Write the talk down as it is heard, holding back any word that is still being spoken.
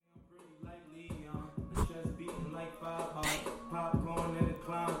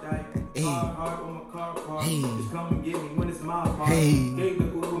Hey. Hey.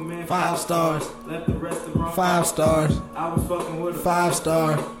 5 stars. Left the restaurant. 5 stars. I was fucking with a 5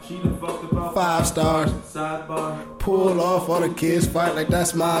 star. She done fucked about 5 stars. Sidebar. Pull off all the kids fight like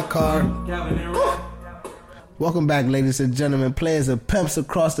that's my car. Calvin and Rap. Welcome back, ladies and gentlemen, players and pimps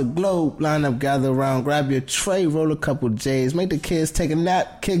across the globe. Line up, gather around, grab your tray, roll a couple J's, make the kids take a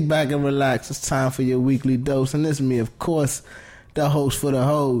nap, kick back and relax. It's time for your weekly dose, and this is me, of course, the host for the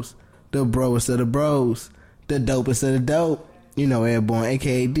hoes, the broest of the bros, the dopest of the dope. You know, Airborne,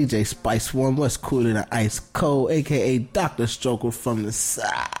 a.k.a. DJ Spice One, what's cooler than ice cold, a.k.a. Dr. Stroker from the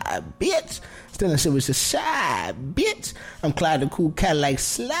side, bitch. Still in shit with your shy, bitch. I'm Clyde the Cool Cadillac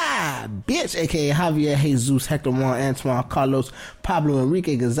Slide, bitch, a.k.a. Javier Jesus, Hector Juan, Antoine, Carlos, Pablo,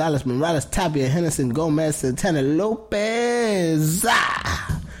 Enrique, Gonzalez, Morales, Tapia, Henderson, Gomez, Santana, Lopez,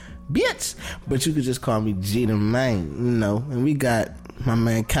 bitch. But you could just call me G the man, you know. And we got my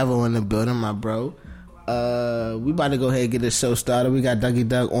man Kevo in the building, my bro. We about to go ahead and get this show started. We got Dougie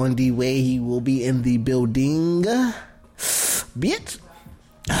Doug on the way. He will be in the building, bitch.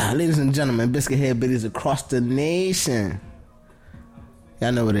 Ladies and gentlemen, Biscuit Head Biddies across the nation.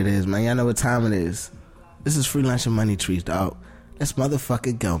 Y'all know what it is, man. Y'all know what time it is. This is Free Lunch and Money Trees, dog. Let's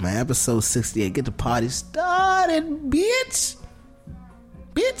motherfucking go, man. Episode 68. Get the party started, bitch.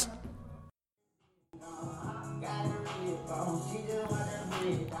 Bitch.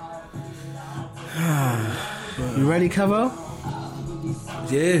 You ready, Kevo?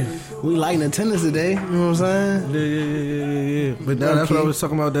 Yeah. We light in attendance today. You know what I'm saying? Yeah. But that's what I was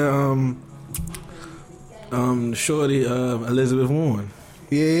talking about. That shorty Elizabeth Warren.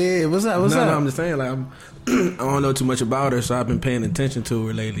 Yeah. What's up? What's up? No, I'm just saying, like, I don't know too much about her, so I've been paying attention to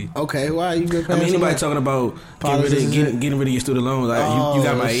her lately. Okay, why you been paying I mean, anybody attention? talking about getting rid of your student loans, like, you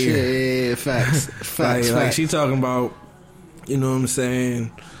got my ear. Shit, yeah, facts. Facts. Like she talking about, you know what I'm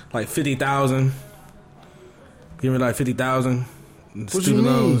saying, like 50,000. Give me like 50,000 student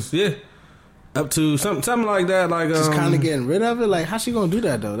loans. Yeah, up to something like that. Like just kind of getting rid of it. Like, how's she gonna do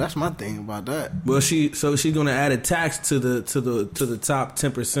that though? That's my thing about that. Well, she's gonna add a tax to the top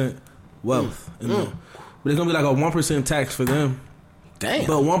 10% wealth. But it's gonna be like a 1% tax for them. Damn.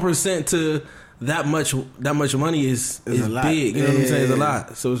 But 1% to that much money is a lot. big. You know what I'm saying? It's a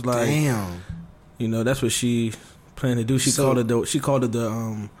lot. So it's like, damn. You know, that's what she planned to do. She called it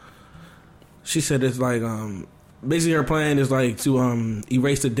the. She said it's like basically her plan is like to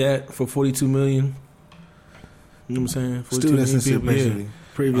erase the debt for 42 million. You know what I'm saying? 42 students and people, basically.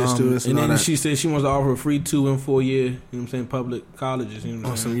 Previous students and all then that. she said she wants to offer a free 2 and 4 year, you know what I'm saying, public colleges. You know what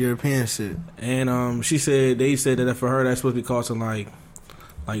I'm on saying? some European shit. And she said they said that for her that's supposed to be costing like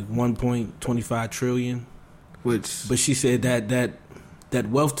 1.25 trillion. But she said that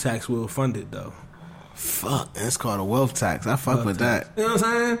wealth tax will fund it though. Fuck, it's called a wealth tax. I fuck with that. You know what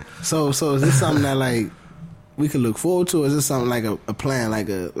I'm saying? So is this something that like we could look forward to? Or is this something like a plan, like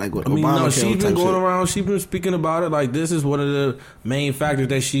what Obama? No, she's been going around. She's been speaking about it. Like, this is one of the main factors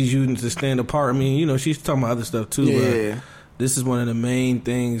that she's using to stand apart. I mean, you know, she's talking about other stuff too. Yeah. But this is one of the main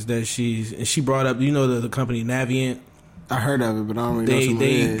things that she brought up. You know, the company Navient. I heard of it, but I don't really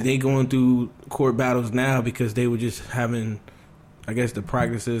know. They going through court battles now because they were just having, I guess, the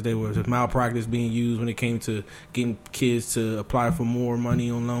practices. They were malpractice being used when it came to getting kids to apply for more money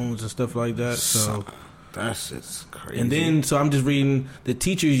on loans and stuff like that. So. That shit's crazy. And then, so I'm just reading the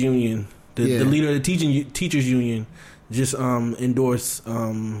teachers union, the leader of the teachers union, just endorsed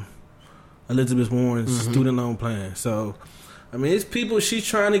Elizabeth Warren's student loan plan. So, I mean, it's people. She's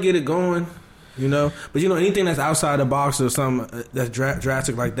trying to get it going, you know. But you know, anything that's outside the box or something that's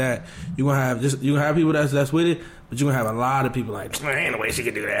drastic like that, you gonna have people that's with it. But you are gonna have a lot of people like, ain't no way she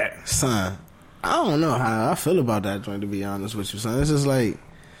can do that, son. I don't know how I feel about that joint, to be honest with you, son. It's just like,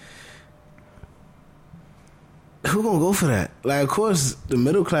 who gonna go for that? Like, of course, the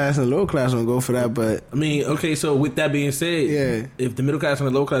middle class and the lower class gonna go for that, but I mean, okay. So with that being said, if the middle class and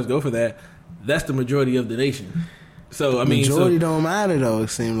the lower class go for that, that's the majority of the nation. So I mean, majority don't matter though. It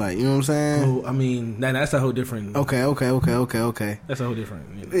seems like, you know what I'm saying. Oh, I mean, that's a whole different. Okay. That's a whole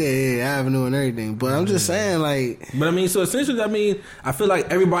different. You know. Yeah, avenue and everything. But I'm just saying, like. But I mean, so essentially, I mean, I feel like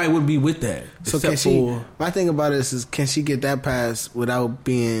everybody would be with that. So can she? My thing about this is, can she get that passed without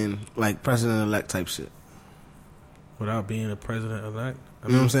being like president-elect type shit? Without being a president-elect? You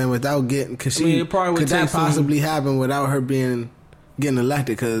know what I'm saying? Without getting, could that possibly happen without her getting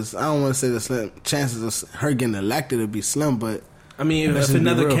elected? Because I don't want to say the chances of her getting elected would be slim, but I mean, if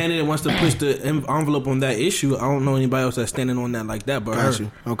another candidate wants to push the envelope on that issue, I don't know anybody else that's standing on that like that but her.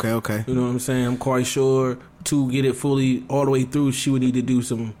 You. Okay. You know what I'm saying? I'm quite sure to get it fully all the way through, she would need to do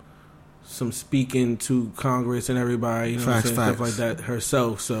some speaking to Congress and everybody, you know what I'm saying? Stuff like that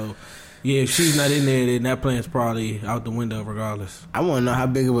herself. So Yeah, if she's not in there, then that plan's probably out the window regardless. I want to know how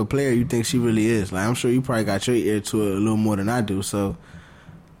big of a player you think she really is. Like, I'm sure you probably got your ear to it a little more than I do. So,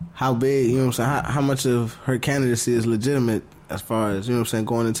 how big, you know what I'm saying? How much of her candidacy is legitimate as far as, you know what I'm saying,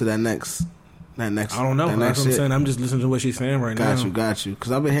 going into that next. I don't know. That's what I'm saying. I'm just listening to what she's saying right now. Got you.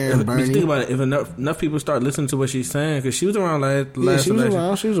 Because I've been hearing Bernie. Think about it. If enough people start listening to what she's saying, because she was around last she was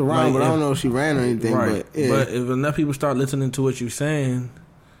election. She was around, but I don't know if she ran or anything. Right. But if enough people start listening to what you're saying,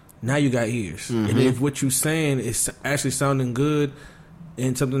 now you got ears. Mm-hmm. And if what you're saying is actually sounding good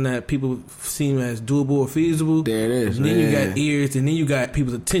and something that people seem as doable or feasible, there it is. And then you got ears, and then you got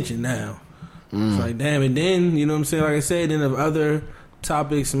people's attention now. It's like, damn. And then, you know what I'm saying? Like I said, then if other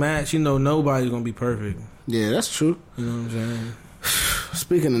topics match, you know, nobody's gonna be perfect. Yeah, that's true. You know what I'm saying?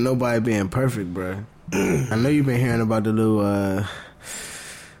 Speaking of nobody being perfect, bro, I know you've been hearing about the little I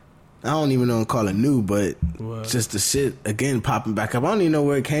don't even know what to call it new, but What? just the shit again popping back up. I don't even know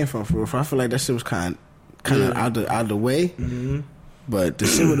where it came from. For real. I feel like that shit was kind of out the way. Mm-hmm. But the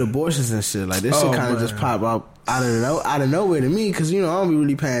shit with abortions and shit, like this shit kind of just pop up out of nowhere to me, because you know I don't be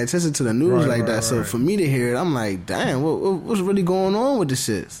really paying attention to the news like that. So for me to hear it, I'm like, damn, what's really going on with this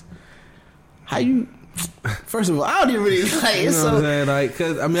shit? How you? First of all, I don't even really like it. You know So what I'm saying? Like,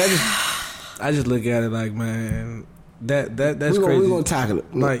 cause I mean, I just look at it like, man, that's crazy. We're gonna tackle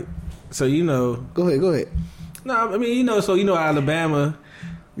it. Like, so you know, go ahead. No, I mean, you know, Alabama,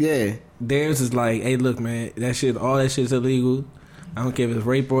 Yeah, theirs is like, hey, look, man, all that shit's illegal. I don't care if it's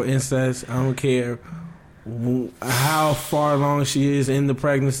rape or incest. I don't care how far along she is in the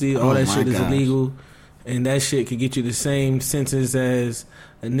pregnancy. All that shit is illegal, and that shit could get you the same sentence as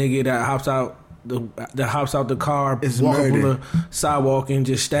a nigga that hops out the car, walk up on the sidewalk and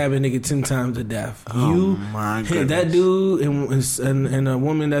just stab a nigga 10 times to death. My goodness. That dude and a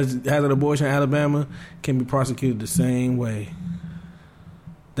woman that has an abortion in Alabama can be prosecuted the same way.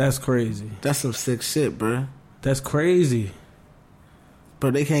 That's crazy. That's some sick shit, bro. That's crazy.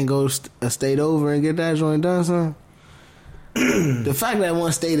 But they can't go a state over and get that joint done, son. The fact that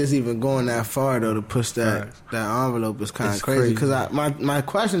one state is even going that far though to push that envelope is kind of crazy. Because my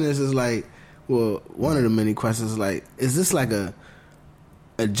question is like, well, one of the many questions is like, is this like a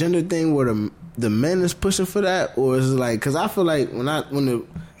gender thing where the men is pushing for that, or is it like? Because I feel like when the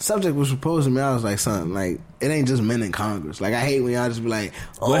subject was proposed to me, I was like, son, like it ain't just men in Congress. Like I hate when y'all just be like,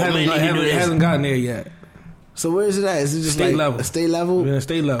 oh, it hasn't gotten there yet. So where is it at? Is it just state like level. A state level? Yeah,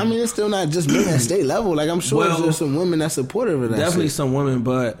 state level. I mean, it's still not just men at state level. Like I'm sure there's some women that's supportive of that. Definitely shit. some women,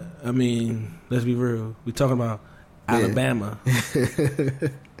 but I mean, let's be real. We talking about Alabama.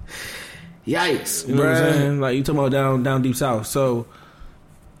 Yikes! You know what I'm saying? Like you talking about down deep south. So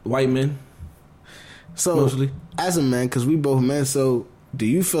white men. So mostly as a man, because we both men. So do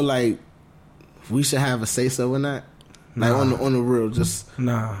you feel like we should have a say so in that? Like on the real, just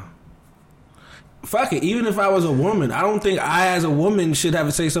nah. Fuck it. Even if I was a woman, I don't think I, as a woman, should have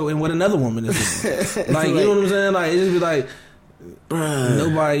a say so in what another woman is doing. Like, you know what I'm saying? Like, it just be like, bruh,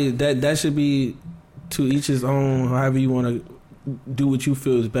 nobody. That should be to each his own. However you want to do what you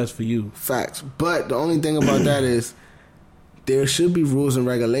feel is best for you. Facts. But the only thing about that is there should be rules and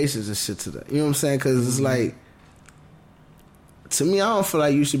regulations and shit to that. You know what I'm saying? Because it's like, to me, I don't feel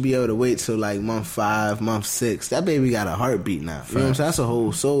like you should be able to wait till like month 5, month 6. That baby got a heartbeat now. You know what I'm saying? That's a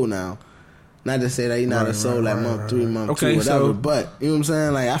whole soul now. Not to say that you're not a soul like month 3, month 2, whatever. But, you know what I'm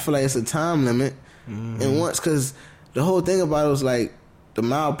saying? Like, I feel like it's a time limit. And once, because the whole thing about it was like the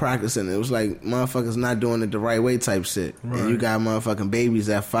malpractice, and it was like motherfuckers not doing it the right way type shit. And you got motherfucking babies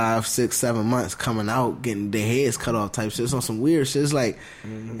at 5, 6, 7 months coming out, getting their heads cut off type shit. It's on some weird shit. It's like,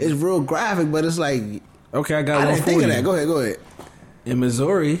 it's real graphic, but it's like, okay, I got I one didn't for think you. of that. Go ahead. In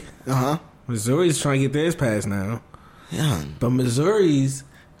Missouri, Missouri's trying to get theirs passed now. Yeah. But Missouri's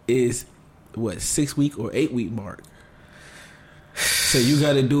is, 6-week or 8-week mark. So you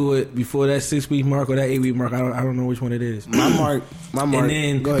got to do it before that 6-week mark or that 8-week mark. I don't know which one it is. My mark. And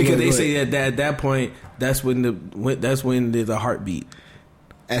then because they say that at that point, that's when there's a heartbeat.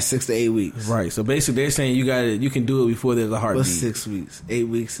 At 6 to 8 weeks. Right. So basically, they're saying you can do it before there's a heartbeat. What's 6 weeks? 8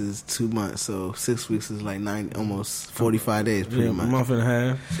 weeks is 2 months. So 6 weeks is like almost 45 days, pretty much. A month and a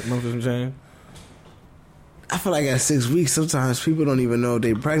half. A month and some change. I feel like at 6 weeks, sometimes people don't even know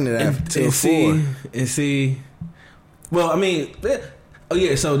they're pregnant after 4. Well, I mean,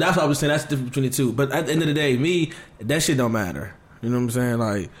 so that's what I was saying. That's the difference between the two. But at the end of the day, that shit don't matter. You know what I'm saying?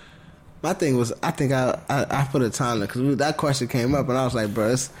 Like, my thing was, I think I put a time limit, because that question came up, and I was like,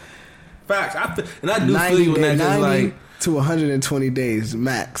 bro, it's facts. And I do feel you in that, 'cause like, to 120 days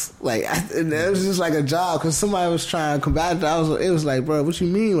max. Like, it was just like a job, because somebody was trying to combat it. It was like, bro, what you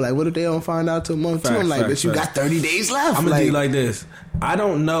mean? Like, what if they don't find out till month 2? I'm like, but you got 30 days left. I'm gonna do it like this. I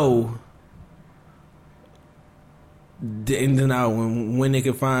don't know the ins and out when they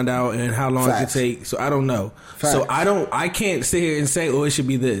can find out and how long Facts. it could take. So I don't know. Facts. So I can't sit here and say, oh, it should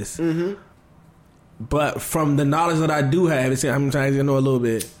be this. Mm-hmm. But from the knowledge that I do have, I'm trying to know a little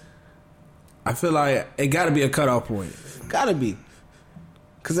bit. I feel like it got to be a cutoff point. Gotta be.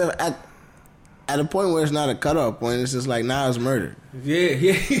 Because at a point where it's not a cutoff point, it's just like, now it's murder. Yeah,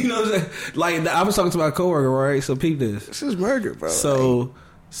 you know what I'm saying? Like, I was talking to my coworker, right? So peep this. This is murder, bro.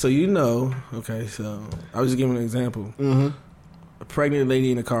 So you know, okay, so I was just giving an example. Mm-hmm. A pregnant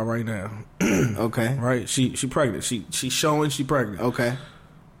lady in the car right now. Okay. Right? She pregnant. She's showing she pregnant. Okay.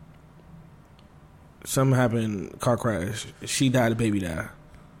 Something happened, car crash. She died, the baby died.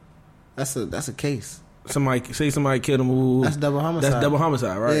 That's a case. Somebody killed him. Ooh, That's double homicide. That's double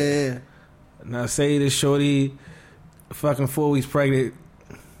homicide, right? Yeah. Now say this shorty fucking 4 weeks pregnant.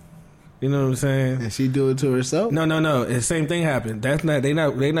 You know what I'm saying? And she do it to herself? No. The same thing happened. That's not they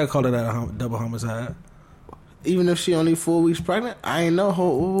not calling that a double homicide. Even if she only 4 weeks pregnant? I ain't know.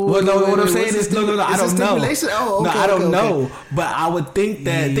 Well, no, what I'm saying is, no, I don't know. Oh, okay, no, I don't okay. know. But I would think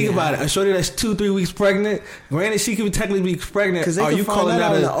that, think about it. A shorty that's 2-3 weeks pregnant, granted, she could technically be pregnant. Because they Are can you find calling that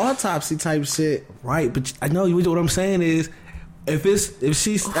out that in a the autopsy type shit. right? But I know what I'm saying is, if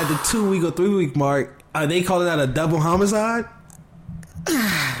she's at the 2 week or 3 week mark, are they calling that a double homicide?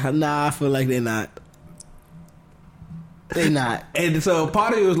 Nah, I feel like they're not. They not. And so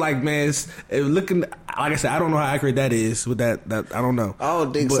part of it was like, man, looking, like I said, I don't know how accurate that is with that I don't know. I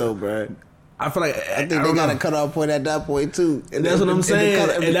don't think so, bro. I feel like I think they got a cutoff point at that point too. And that's what I'm saying.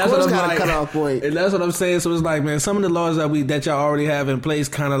 And that's what got a cutoff point. And that's what I'm saying. So it's like, man, some of the laws that y'all already have in place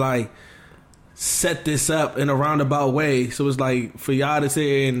kind of like set this up in a roundabout way. So it's like for y'all to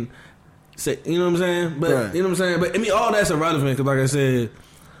say and say, you know what I'm saying? But Right. you know what I'm saying? But I mean, all that's irrelevant because, like I said,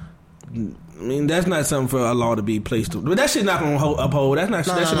 I mean, that's not something for a law to be placed to. But that shit not gonna uphold. That's not.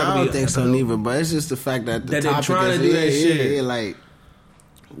 No, that shit not I gonna don't be think so neither. But it's just the fact that the That they're topic trying is, to do that shit. Yeah, like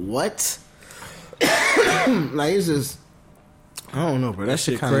what? Like it's just, I don't know, bro. That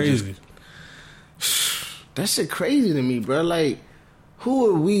shit kinda crazy. That shit crazy to me, bro. Like, who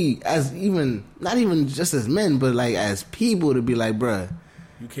are we as not even just as men, but like as people to be like, bro,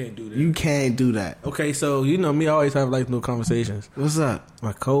 You can't do that. you can't do that. Okay, so you know me, I always have like no conversations. What's up?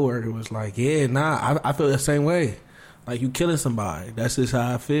 My coworker was like, "Yeah, nah, I feel the same way. Like you killing somebody. That's just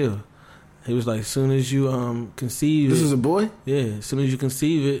how I feel." He was like, "As soon as you conceive This it, was a boy? yeah, as soon as you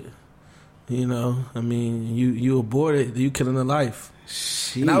conceive it, you know, I mean, you abort it, you killing a life."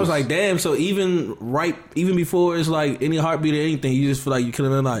 Sheesh. And I was like, "Damn!" So even before it's like any heartbeat or anything, you just feel like you're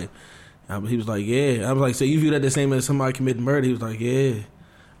killing a life. He was like, "Yeah." I was like, "So you view that the same as somebody committing murder?" He was like, "Yeah."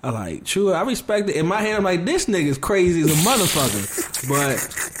 I like, true, I respect it. In my head, I'm like, this nigga's crazy as a motherfucker.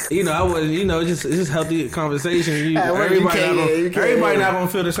 But, you know, I was, you know, it's just healthy conversation. Everybody not gonna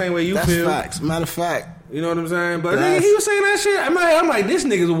feel the same way you That's feel. facts. Matter of fact. You know what I'm saying? But That's- nigga, he was saying that shit. I'm like, this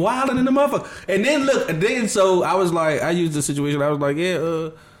nigga's wilding in the motherfucker. And then so I was like, I used the situation. I was like, yeah,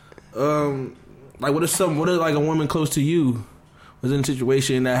 like what if like a woman close to you was in a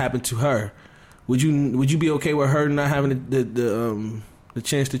situation that happened to her? Would you be okay with her not having the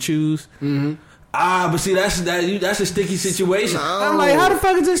chance to choose? Mm-hmm. But see, that's a sticky situation. No. I'm like, how the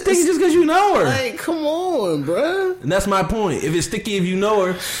fuck is it sticky just because you know her? Like, come on, bro. And that's my point. If it's sticky if you know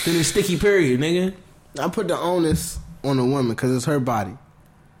her, then it's sticky, period, nigga. I put the onus on the woman because it's her body.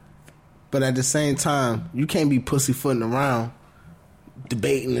 But at the same time, you can't be pussyfooting around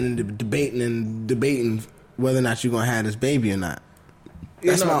debating whether or not you're going to have this baby or not.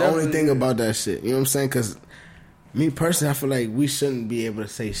 That's my only thing about that shit. You know what I'm saying? Because me personally, I feel like we shouldn't be able to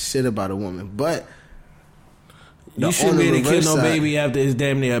say shit about a woman. But You shouldn't be able to kill reverse no side- baby after it's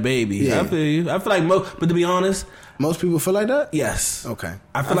damn near a baby. Yeah. I feel you. I feel like but to be honest, most people feel like that? yes. Okay.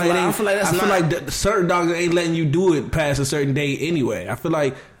 I feel like certain doctors ain't letting you do it past a certain day anyway. I feel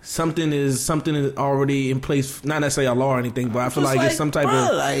like something is already in place. Not necessarily a law or anything, but I feel Just like it's some type bro,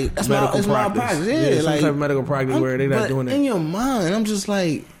 of like, that's medical it's practice. malpractice. Yeah, some like, type of medical practice where they're not but doing in it. your mind, I'm just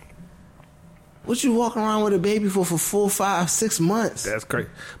like, what you walking around with a baby for 4, 5, 6 months? That's crazy.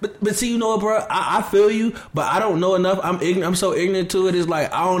 But see, you know what, bro? I feel you, but I don't know enough. I'm ignorant. I'm so ignorant to it. It's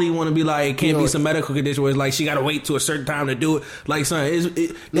like I don't even want to be like, it can't be some medical condition where it's like she got to wait to a certain time to do it. Like, son,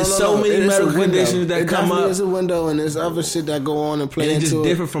 it's so many It is medical a window. conditions that It come definitely up. is a window, and there's other shit that go on and play And it's into just it.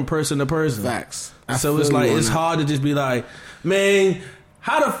 different from person to person. Facts. So it's like it's hard to just be like, man,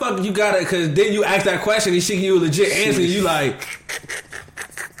 how the fuck you got it? Because then you ask that question and she give you a legit answer. And you like,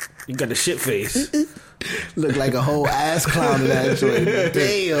 you got the shit face. Look like a whole ass clown in that joint.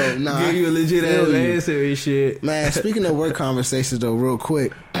 Damn, nah. Give you a legit ass answer and shit. Man, speaking of work conversations though, real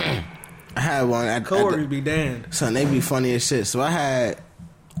quick, I had one. Coworkers be damned. Son, they be funny as shit. So I'm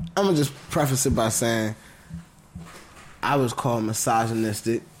gonna just preface it by saying, I was called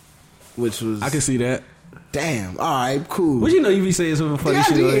misogynistic, which was I can see that. damn. All right, cool. But you know you be saying some funny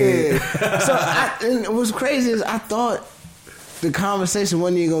shit. Yeah. So and what's crazy is I thought the conversation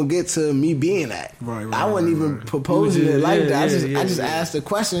wasn't even gonna get to me being that. Right, I wasn't even proposing just- it like yeah, that. I yeah, just yeah. asked a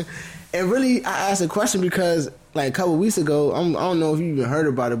question, and really I asked a question because like a couple weeks ago, I don't know if you even heard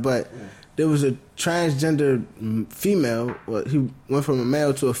about it, but there was a transgender female. Well, he went from a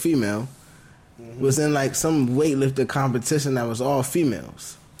male to a female. Was in like some weightlifter competition that was all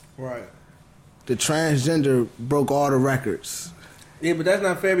females. Right. The transgender broke all the records. Yeah, but that's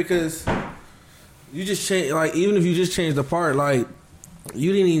not fair because you just change. Like, even if you just changed the part, like,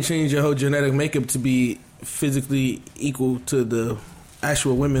 you didn't even change your whole genetic makeup to be physically equal to the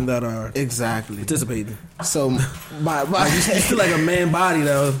actual women that are Exactly. participating. So my Like, you still like a man body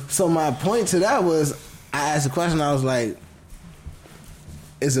though. so my point to that was I asked a question. I was like,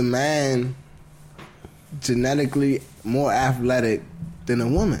 is a man genetically more athletic than a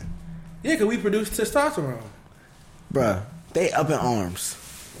woman? Yeah, because we produce testosterone. Bruh, they up in arms.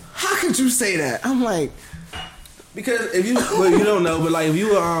 How could you say that? I'm like, Because if you, well, you don't know, but like if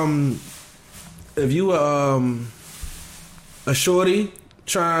you were a shorty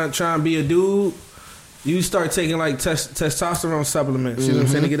trying to be a dude, you start taking like testosterone supplements. You know what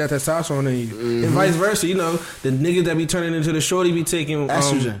I'm saying, to get that testosterone in you, and vice versa. You know, the niggas that be turning into the shorty be taking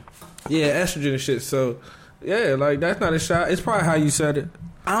estrogen. Yeah, estrogen and shit. So yeah, like that's not a shot. It's probably how you said it.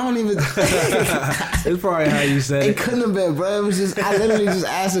 I don't even. It's probably how you said It it. couldn't have been, bro. It was just I literally just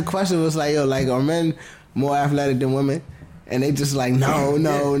asked a question. It was like, yo, like are men more athletic than women? And they just like, no.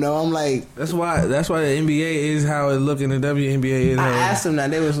 I'm like, That's why the NBA is how it look and the WNBA is. I how it asked them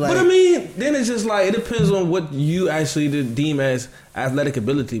that. They was like, But I mean, then it's just like it depends on what you actually deem as athletic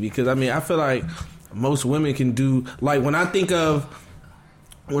ability. Because I mean, I feel like most women can do. Like when I think of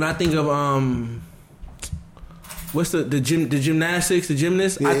what's the gymnastics, the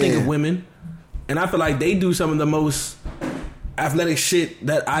gymnasts. I think Yeah. of women, and I feel like they do some of the most athletic shit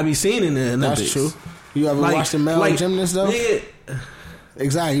that I be seeing in the Olympics. that's true. You ever watched a male gymnast though? Yeah.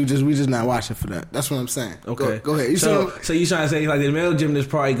 Exactly. We just not watching for that. That's what I'm saying. Okay. Go ahead. You So you trying to say like the male gymnasts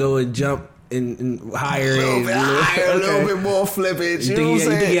probably go and jump and higher a little and bit higher, a okay. little bit more flippage. You know what I'm You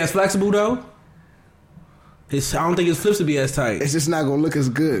think he saying? has flexible though? I don't think his flips would be as tight. It's just not gonna look as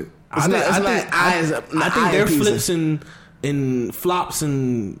good. It's I not, think- it's I not think- eyes. I think their flips and flops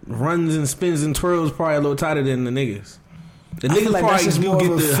and runs and spins and twirls probably a little tighter than the niggas. The I feel niggas like that's probably just do more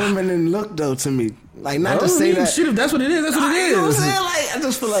get of a the. feminine look though to me. Like not to I say mean, that. shit, if that's what it is, that's what it You know what I'm is. saying? Like I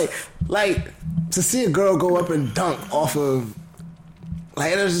just feel like to see a girl go up and dunk off of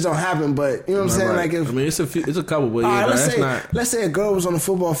like it just don't happen. But you know what I'm saying? Right. Like if I mean, it's a couple, but all yeah, right, but that's not. let's say a girl was on the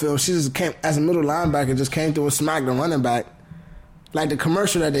football field. She just came as a middle linebacker, just came through and smacked the running back. Like the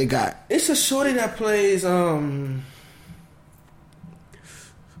commercial that they got. It's a shorty that plays.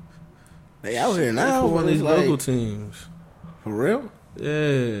 They out here For now. one of but these it's like, local teams. for real?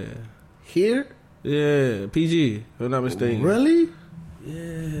 Yeah, Here? yeah. PG, if I'm not mistaken. Really?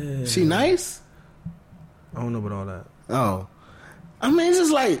 Yeah. She nice? I don't know about all that. Oh. I mean, it's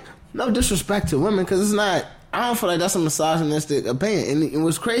just like, no disrespect to women, because it's not, I don't feel like that's a misogynistic opinion. And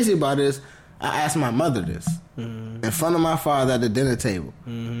what's crazy about it is, I asked my mother this in front of my father at the dinner table.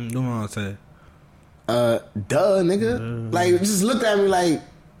 Mm-hmm. What am I say? Duh, nigga. Like, just looked at me like,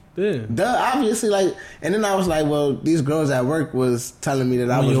 Yeah. duh, obviously, like, and then I was like, well, these girls at work was telling me that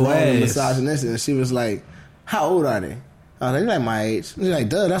I On was your wrong and ass. misogynistic, and she was like, how old are they? I was like, they're like my age. She's like,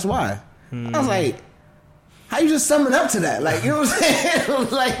 duh, that's why. I was like, how you just summing up to that? Like, you know what I'm saying? I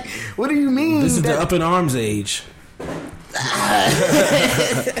was like, what do you mean? This is the that- up in arms age.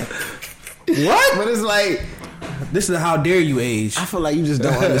 what? But it's like, This is the how dare you age. I feel like you just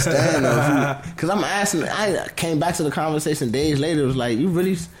don't understand though. Because I'm asking, I came back to the conversation days later. It was like, you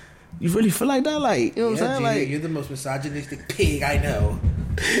really feel like that? Like, you know what I'm saying? Like, you're the most misogynistic pig I know.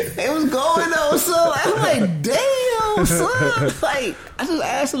 it was going though, son. I'm like, damn, son. Like, I just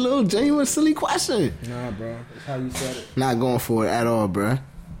asked a little genuine, silly question. Nah, bro. That's how you said it. Not going for it at all, bruh.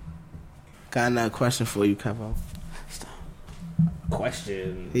 Got another question for you, Capo.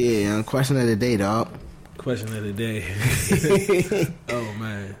 Question. Yeah, question of the day, dog. Question of the day. Oh,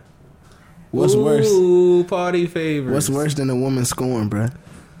 man. What's worse? Ooh, party favors. What's worse than a woman scoring, bruh?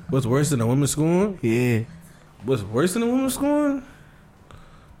 What's worse than a woman scoring? Yeah, What's worse than a woman scoring?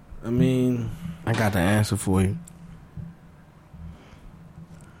 I mean, I got the answer for you.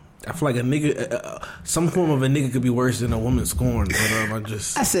 I feel like a nigga, some form of a nigga could be worse than a woman scoring. But I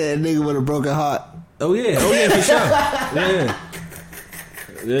just, I said a nigga with a broken heart. oh yeah, for sure.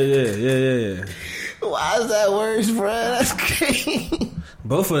 Yeah. Why is that worse, bruh? That's crazy.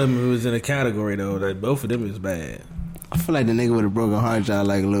 Both of them was in a category though. That both of them is bad. feel like the nigga with a broken heart job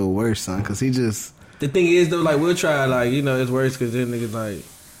like a little worse, son, because he just. The thing is though, like we'll try, like you know, it's worse because then niggas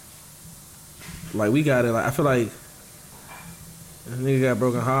like we got it. Like I feel like a nigga got a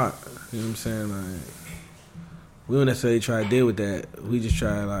broken heart. You know what I'm saying? Like we don't necessarily try to deal with that. We just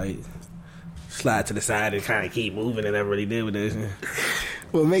try to like slide to the side and kind of keep moving and never really deal with that shit.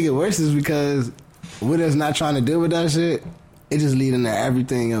 What make it worse is because with us not trying to deal with that shit, it just leading to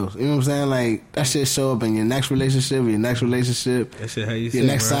everything else. You know what I'm saying? Like that shit show up in your next relationship, your next relationship. That shit how you your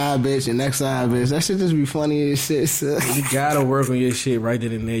next side bitch, your next side bitch. That shit just be funny as shit. So. You gotta work on your shit right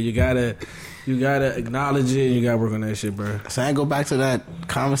then and there. You gotta acknowledge it and you gotta work on that shit, bro. So I go back to that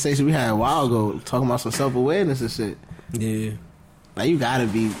conversation we had a while ago, talking about some self-awareness and shit. Yeah. Like you gotta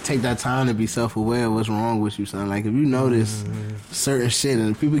take that time to be self-aware of what's wrong with you, son. Like if you notice certain shit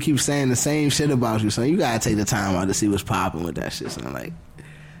and people keep saying the same shit about you, son, you gotta take the time out to see what's popping with that shit, son. Like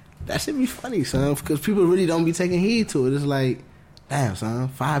that should be funny, son, because people really don't be taking heed to it. It's like, damn, son,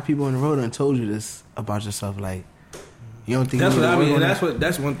 5 people in a row done told you this about yourself. Like you don't think that's what I mean. That's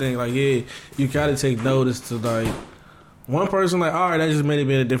That's one thing. Like yeah, you gotta take notice to like one person. Like all right, that just made it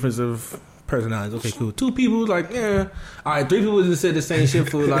be a difference of personalities. Okay, cool. 2 people, like, yeah. All right, 3 people just said the same shit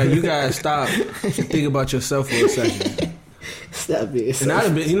for like, you gotta stop and think about yourself for a second. Stop it. And I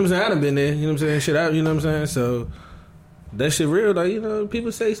done been, you know what I'm saying? I done been there, you know what I'm saying? Shit out, you know what I'm saying? So, that shit real, like, you know, people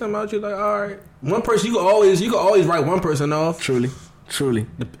say something about you, like, all right. One person, you can always write one person off. Truly.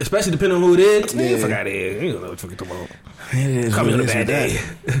 Especially depending on who it is. Yeah. Man, fuck out of here. You don't know what you're talking about. It is. Call me on a bad day.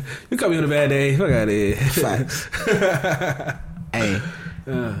 You call me on a bad day. Fuck out of here. Facts. Hey.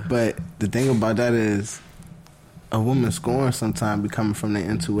 But the thing about that is a woman scoring sometimes be coming from their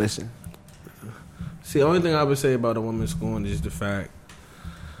intuition. See, the only thing I would say about a woman scoring is the fact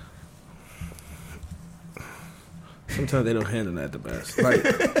sometimes they don't handle that the best. Like,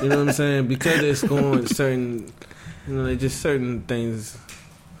 you know what I'm saying? Because they're scoring certain, you know, they just certain things.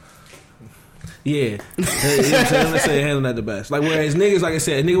 Yeah. You know what I'm saying? Let's say they handle that the best. Like, whereas niggas, like I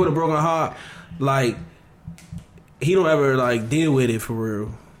said, a nigga with a broken heart, like, he don't ever like deal with it for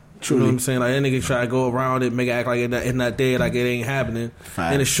real. Truly. You know what I'm saying? Like that nigga try to go around it, make it act like it's not there, like it ain't happening.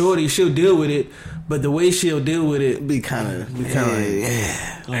 Fine. And the shorty, she'll deal with it, but the way she'll deal with it be kind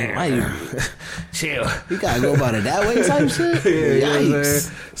of like why you chill. You gotta go about it that way type shit. Yeah, Yikes. you know what I'm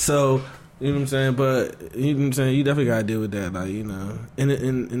saying? So you know what I'm saying? But you know what I'm saying? You definitely gotta deal with that, like you know,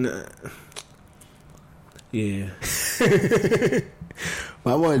 yeah.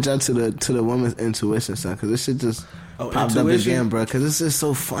 Well, I want to jump to the woman's intuition, son, because this shit just popped up again, bro. Because it's just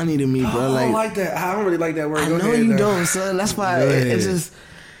so funny to me, bro. I don't like that. I don't really like that word. I know you don't, son. That's why it's just.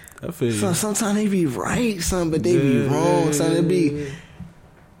 I feel son, sometimes they be right, son, but they be wrong, son.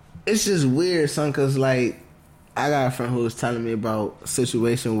 It's just weird, son, because like I got a friend who was telling me about a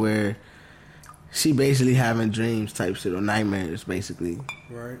situation where she basically having dreams type shit or nightmares, basically,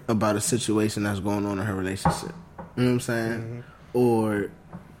 right, about a situation that's going on in her relationship. You know what I'm saying? Mm-hmm. Or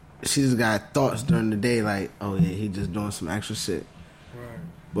she just got thoughts during the day like, oh yeah, he just doing some extra shit. Right.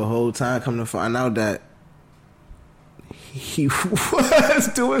 But whole time coming to find out that he was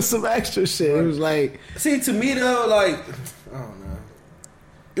doing some extra shit. Right. It was like, see, to me though, like, I don't know.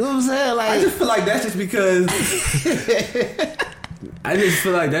 You know what I'm saying? Like, I just feel like that's just because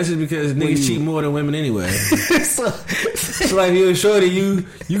niggas cheat more than women anyway. So like you're shorty, you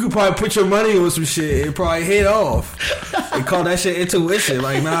could probably put your money on some shit and probably hit off and call that shit intuition.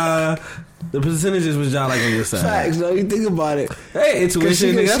 Like nah, the percentages was not like on your side. Facts, no, you think about it. Hey,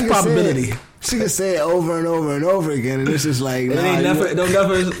 intuition, nigga, that's probability. She can say it over and over and over again, and it's just like it ain't nothing.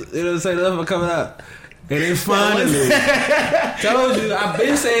 Don't say nothing coming up. And then finally, told you, I've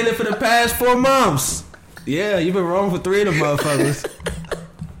been saying it for the past 4 months. Yeah, you've been wrong for 3 of them motherfuckers.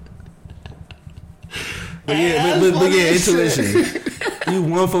 But yeah, intuition. You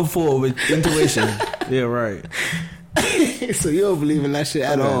 1 for 4 with intuition. Yeah, right. So you don't believe in that shit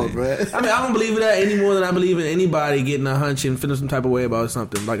at all, bro? I mean, I don't believe in that any more than I believe in anybody getting a hunch and feeling some type of way about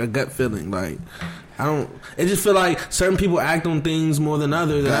something, like a gut feeling. Like, I don't. It just feel like certain people act on things more than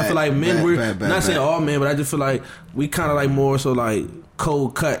others, and I feel like men. Not saying all men, but I just feel like we kind of like more so like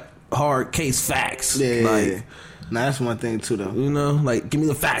cold cut, hard case facts. Yeah, like. Yeah. Nah, that's one thing too, though. You know, like give me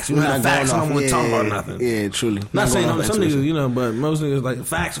the facts. You know the facts. I don't want to talk about nothing. Yeah, truly. Not saying no, some niggas, you know, but most niggas like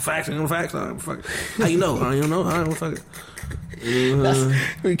facts, ain't no facts. Fuck it. How you know? I don't know. I don't fuck it.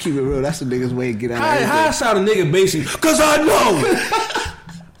 We keep it real. That's the niggas way to get out. How I sound a nigga basically? Cause I know.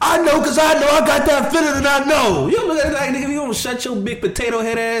 I know, cause I know. I got that feeling, and I know. You look at that nigga. You don't shut your big potato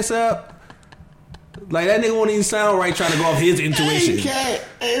head ass up. Like that nigga won't even sound right trying to go off his intuition. He can't.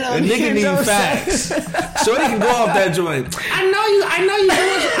 The nigga need facts. So he can go off that joint. I know you doing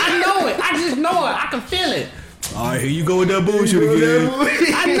it. I know it. I just know it. I can feel it. All right, here you go with that bullshit again.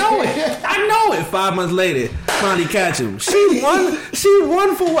 I know it. 5 months later, finally catch him. She won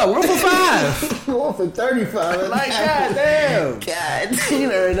for what? 1 for 5. 1 for 35. Like, goddamn. God, you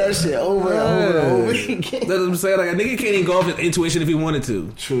heard that shit over and over and over again. That's what I'm saying. Like, a nigga can't even go off his intuition if he wanted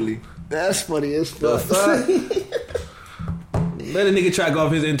to. Truly. That's funny as fuck. Let a nigga try to go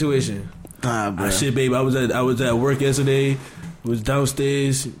off his intuition. Bro. Shit, babe. I was at work yesterday. Was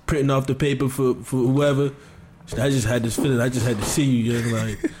downstairs printing off the paper for whoever. I just had this feeling. I just had to see you. You know,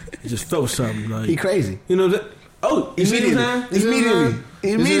 like, it just felt something. Like, He crazy. You know that? Oh,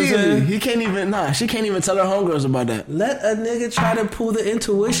 Immediately. He can't even. Nah, she can't even tell her homegirls about that. Let a nigga try to pull the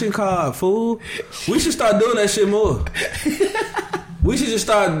intuition card, fool. We should start doing that shit more. We should just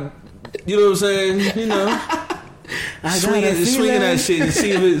start. You know what I'm saying? You know. Swinging that shit and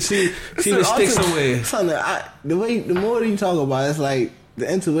see if it sticks somewhere. Son, the more you talk about it, it's like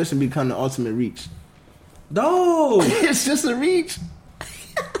the intuition become the ultimate reach. No, it's just a reach.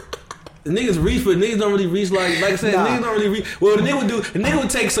 The niggas reach, but niggas don't really reach like I said. Nah. Niggas don't really reach. Well, the nigga would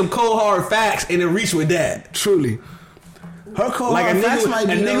take some cold hard facts and then reach with that. Truly. Her cold Like hard a facts might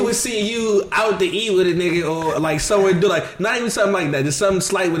be nigga would see you out to eat with a nigga or like somewhere do like not even something like that, just something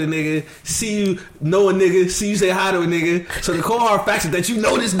slight with a nigga. See you know a nigga, see you say hi to a nigga. So the cold hard facts is that you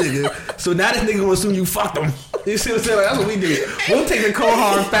know this nigga. So now this nigga will assume you fucked him. You see what I'm saying? Like, that's what we do. We'll take the cold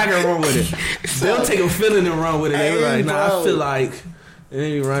hard fact and run with it. They'll take a feeling and run with it. They be like, nah, I feel like, and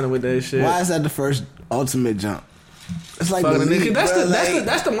they be running with that shit. Why is that the first ultimate jump? It's like nigga.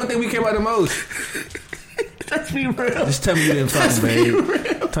 That's the one thing we care about the most. Let's be real. Just tell me you didn't fuck him, babe.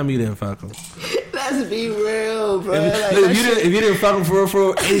 Tell me you didn't fuck him. Let's be real, bro. If you didn't fuck him for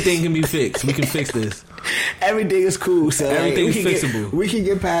real, anything can be fixed. We can fix this. Everything is cool, so everything is fixable. We can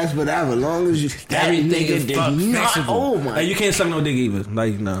get past whatever, as long as you. Everything is fixable. Oh my! Like, you can't suck no dick either.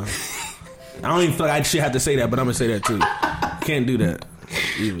 Like, no. I don't even feel like I should have to say that, but I'm gonna say that too. You can't do that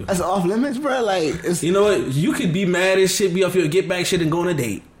either. That's off limits, bro. Like, you know what? You could be mad as shit, be off your get back shit, and go on a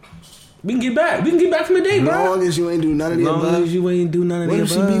date. We can get back. We can get back from the date, bro. As long as you ain't do none of the above. As long as you ain't do none of the above.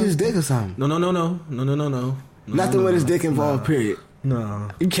 What if she beat his dick or something? No. Nothing with his dick involved, period.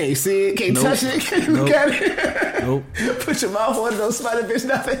 No. You can't see it, can't touch it, can't look at it. Nope. Put your mouth on it, don't smell it, bitch,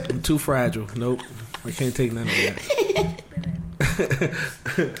 nothing. I'm too fragile. Nope. I can't take none of that.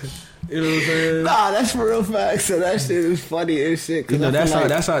 You know what I'm saying? Nah, that's for real facts. So that shit is funny as shit. You know, that's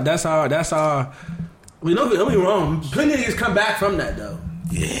our. We don't get me wrong. Plenty of niggas come back from that though.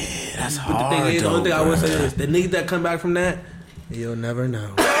 Yeah, that's hard. But the only thing I would say is the niggas that come back from that, you'll never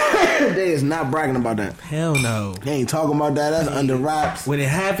know. They is not bragging about that. Hell no. They ain't talking about that. That's under wraps. When it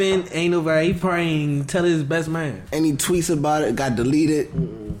happened, ain't nobody. He probably ain't tell his best man. Any tweets about it got deleted.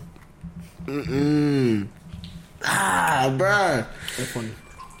 Ah, bruh. That's funny.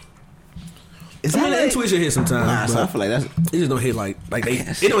 Is I mean, that the intuition hit sometimes. Nah, so I feel like that's. It just don't hit like they.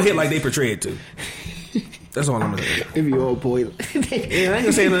 It don't hit like they portray it to. That's all I'm gonna say. If you old boy, Yeah, I ain't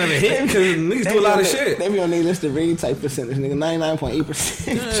gonna say another hit because niggas do a lot of shit. They be on their list of read type percentage, nigga.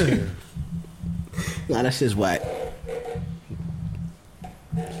 99.8%. Yeah. Nah, that shit's whack.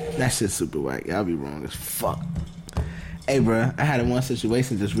 That shit's super whack. Y'all be wrong as fuck. Hey, bro, I had one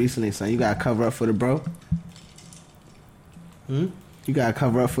situation just recently, son. You gotta cover up for the bro. You gotta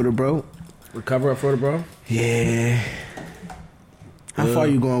cover up for the bro. Cover up for the bro? Yeah. How far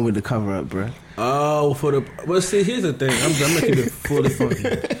you going with the cover up, bro? Oh, for the. Well, see, here's the thing. I'm gonna keep it fully funky.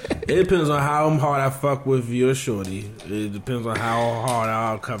 It depends on how hard I fuck with your shorty. It depends on how hard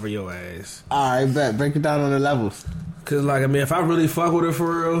I'll cover your ass. Alright, bet. Break it down on the levels. Cause like, I mean, if I really fuck with her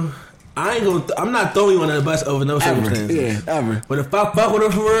for real, I ain't gonna. I'm not throwing you under the bus over no circumstances. Yeah, ever. But if I fuck with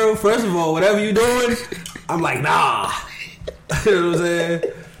her for real, first of all, whatever you doing, I'm like, nah. You know what I'm saying?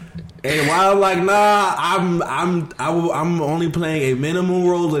 And while I'm like, nah, I'm only playing a minimum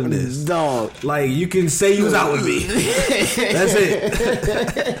role in this. Dog. Like, you can say you was out with me. That's it.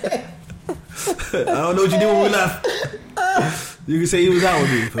 I don't know what you did when we left. You can say you was out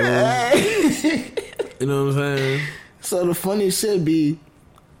with me. You know what I'm saying? So the funny shit be,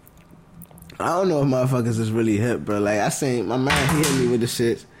 I don't know if motherfuckers is really hip, bro. Like, I seen my man, he hit me with the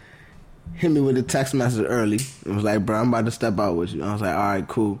shit. Hit me with the text message early. It was like, bro, I'm about to step out with you. I was like, all right,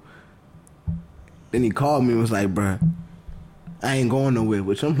 cool. Then he called me and was like, bruh, I ain't going nowhere,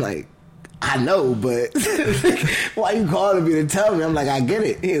 which I'm like, I know, but why you calling me to tell me? I'm like, I get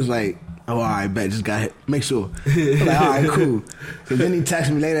it. He was like, oh, all right, bet, just got it. Make sure. I'm like, all right, cool. So then he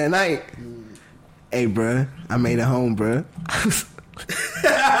texted me later at night, hey, bruh, I made it home, bruh.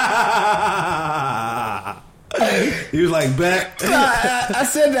 He was like, back. I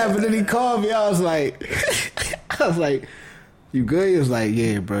said that, but then he called me. I was like, you good? He was like,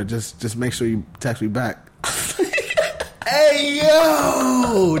 yeah, bro. Just make sure you text me back. Hey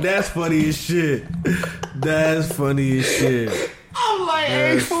yo, that's funny as shit. That's funny as shit. I'm like,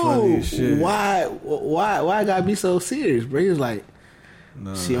 hey That's funny fool, as shit. why I gotta be so serious, bro? He was like,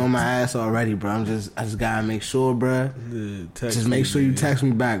 No, she on my ass already, bro. I just gotta make sure, bro. Just make sure you text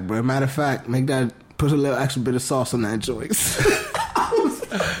me back, bro. Matter of fact, put a little extra bit of sauce on that joint.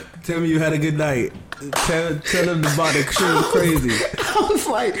 Tell me you had a good night. Tell them about the shit was crazy.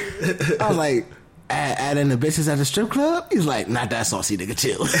 I was like, add in the bitches at the strip club? He's like, not that saucy, nigga,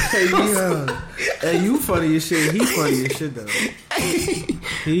 chill. Hey, yeah. Hey, you funny as shit. He funny as shit, though.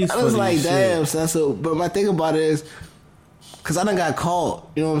 He's I was funny like, as damn, shit. son. So, but my thing about it is, because I done got called.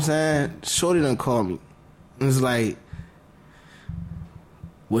 You know what I'm saying? Shorty done called me. And it's like,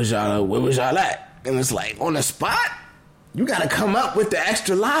 where was y'all at? And it's like, on the spot? You got to come up with the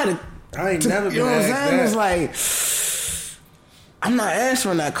extra lie I ain't never been you know what I'm asked saying? that. It's like, I'm not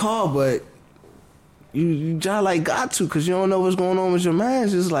answering that call, but you just like got to, because you don't know what's going on with your man.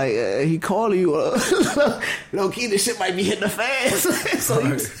 It's just like, he calling you. Low key, this shit might be hitting the fans. So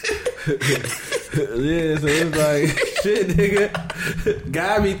you, Yeah, so it's like, shit, nigga,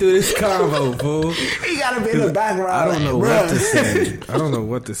 guide me through this convo, fool. he got to be in the background. I don't know like, what bruh. to say. I don't know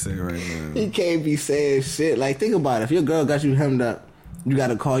what to say right now. He can't be saying shit. Like, think about it. If your girl got you hemmed up, you got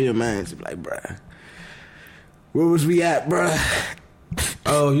to call your man to be like, bruh, where was we at, bruh?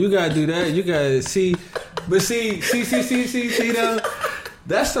 Oh, you gotta do that. You gotta see, but see, though.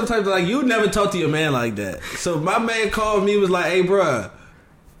 That's sometimes like you never talk to your man like that. So my man called me, was like, "Hey, bruh,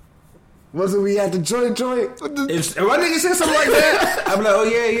 Wasn't we at the joint? if my nigga said something like that, I'm like, oh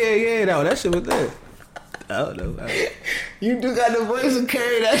yeah, no, that shit was there." I don't know. You do got the voice to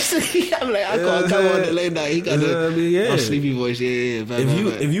carry that shit. I'm like, I called Tom on the late night. He got the sleepy voice. Yeah.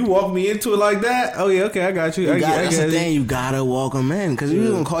 If you walk me into it like that, oh yeah, okay, I got you. That's the thing. You gotta walk him in, because you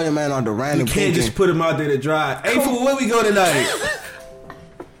gonna call your man on the random. You can't just put him out there to dry. Hey, fool, where we go tonight?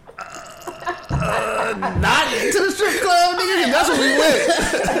 not to the strip club, nigga. That's where we went.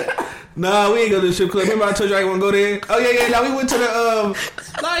 Nah, we ain't go to the strip club. Remember I told you I didn't want to go there? Oh yeah. Now we went to the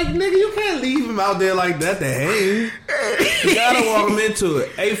like, nigga, you can't leave him out there like that to hang. You gotta walk him into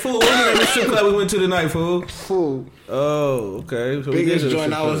it. Hey, fool, what was the strip club we went to tonight, fool? Fool. Oh, okay. So Biggest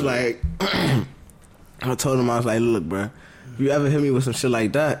joint. I was like, I told him, I was like, look, bro, if you ever hit me with some shit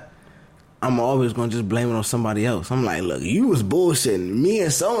like that, I'm always gonna just blame it on somebody else. I'm like, look, you was bullshitting. Me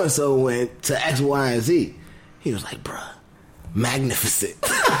and so went to X, Y, and Z. He was like, bruh, magnificent.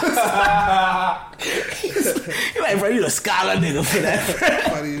 He's like, bro, you the scholar nigga for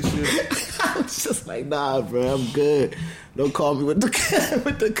that. funny as shit. I was just like, nah, bro, I'm good. Don't call me with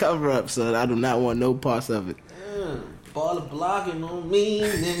the cover up, son. I do not want no parts of it. Ball of blocking on me,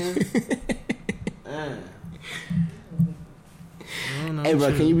 nigga. Hey, bro,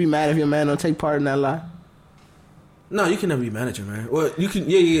 can you be mad if your man don't take part in that lie? No, you can never be mad at your man. Well, you can.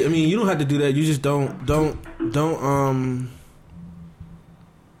 Yeah. I mean, you don't have to do that. You just don't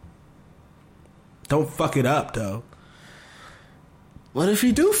fuck it up, though. What if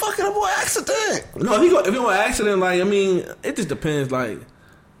you do fuck it up by accident? No, if you go accident, like, I mean, it just depends. Like,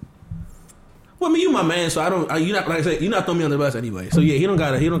 well, I mean, you my man, so you not, like I said, you not throwing me on the bus anyway. So yeah, he don't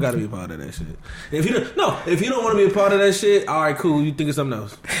gotta be a part of that shit. If you don't want to be a part of that shit, all right, cool. You think of something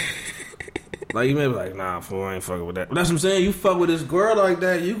else. Like, you may be like, nah, fool, I ain't fucking with that. But that's what I'm saying. You fuck with this girl like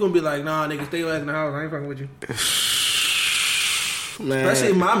that, you gonna be like, nah, nigga, stay back in the house. I ain't fucking with you. Man.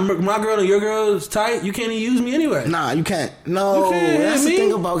 Especially my girl and your girl is tight. You can't even use me anyway. Nah, you can't. No, You can't, that's the me?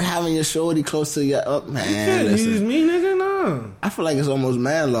 thing about having your shorty close to your man. You can't Listen, use me, nigga. No. I feel like it's almost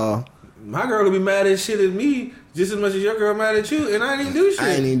man law. My girl will be mad as shit at me just as much as your girl mad at you, and I ain't even do shit. I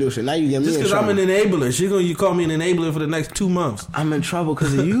ain't even do shit. Now you get me Just in because trouble. I'm an enabler. You call me an enabler for the next 2 months. I'm in trouble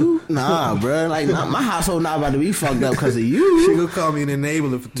because of you? Nah, bro. Like, my household not about to be fucked up because of you. She gonna call me an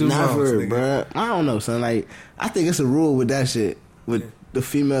enabler for 2 months. Never, Nigga. bro. I don't know, son. Like, I think it's a rule with that shit. With the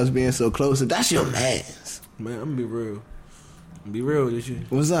females being so close. That's your man's. Man, I'm gonna be real. Be real with you.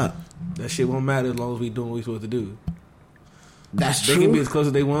 What's up? That shit won't matter as long as we doing what we supposed to do. That's They true. can be as close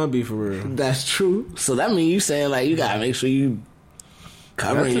as they want to be for real. That's true. So that means you saying, like, you gotta make sure you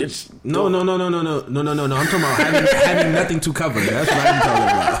covering your... No. I'm talking about having nothing to cover. That's what I'm talking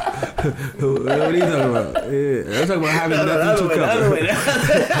about. What are you talking about? Yeah, I'm talking about having nothing to cover.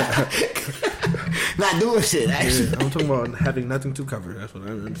 Not doing shit, actually. Yeah, I'm talking about having nothing to cover. That's what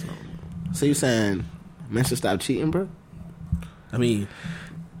I'm talking about. So you saying men should stop cheating, bro? I mean,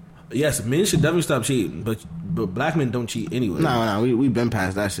 yes, men should definitely stop cheating, but black men don't cheat anyway. No, we been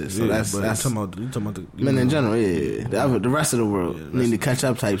past that shit. So Yeah, that's I'm talking about the men in general. Yeah. The rest of the world need to catch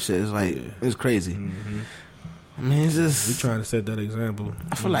up type shit. It's like it's crazy. I mean, it's We just. trying to set that example.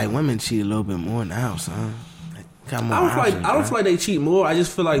 I feel like women cheat a little bit more now, son. Like, got more I don't options, feel like they cheat more. I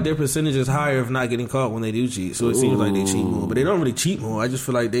just feel like their percentage is higher of not getting caught when they do cheat. So it seems like they cheat more, but they don't really cheat more. I just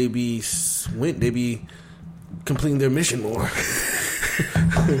feel like they be completing their mission more.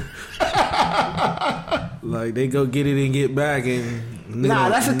 Like they go get it and get back, and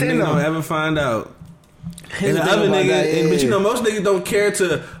That's the thing, nigga though. don't ever find out. Here's And the thing other about nigga, that, but you yeah. know, most niggas don't care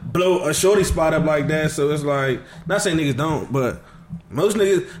to blow a shorty spot up like that. So it's like, not saying niggas don't, but most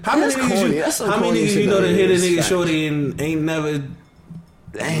niggas. How many That's corny. niggas? That's some How many corny niggas shit you know though, that hit a yeah, nigga it's shorty and ain't never?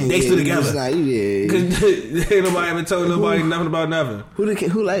 Dang, They still together. it's Like, yeah. Cause ain't nobody ever told nobody nothing about nothing.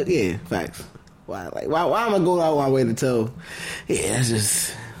 Who like? Yeah, facts. Why am I going out my way to tell? Yeah, that's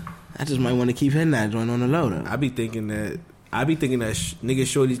just. I just might want to keep hitting that joint on the low though. I be thinking that nigga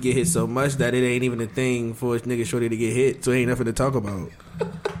shorties get hit so much that it ain't even a thing for a nigga shorty to get hit, so ain't nothing to talk about.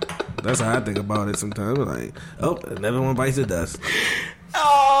 That's how I think about it sometimes. I'm like, oh, another one bites the dust.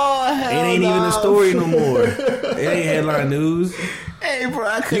 Oh, hell It ain't even a story no more. It ain't headline news. Hey, bro,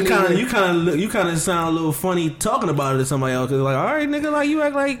 I You couldn't. kind of sound a little funny talking about it to somebody else. Cause like, all right, nigga, like you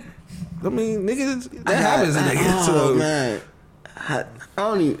act like. I mean, niggas, that happens to niggas. Oh So man, I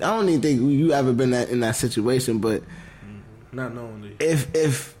don't even think you ever been in that situation. But not knowingly.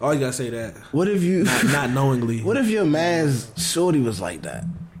 if Oh, you gotta say that. what if you Not knowingly. what if your man's shorty was like that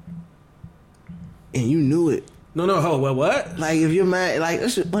and you knew it? No, what? Like if your man, like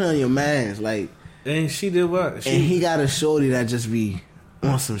let's just put on your man's, like, And she did what? and he got a shorty that just be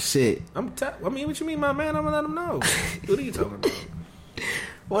on some shit. I mean, what you mean, my man? I'm gonna let him know. What are you talking about?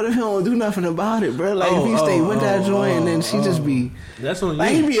 What if he don't do nothing about it, bro? Like if he stay with that joint and then she just be That's on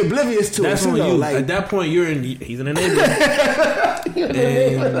like you. he be oblivious to That's it too, on though. you. Like At that point, he's an enabler,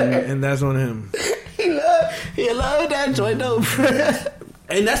 and that's on him. he love that joint though, bro.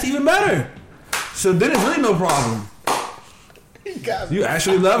 And that's even better. So then it's really no problem. He got me. You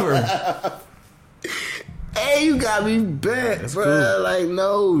actually love her. Hey, you got me bent, That's bro. cool. Like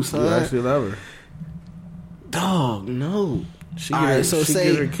no, son. You actually love her. Dog, no. She All get, right, her, so she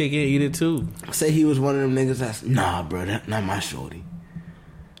say- get her kick and eat it too. Say he was one of them niggas that's nah, bro. That not my shorty.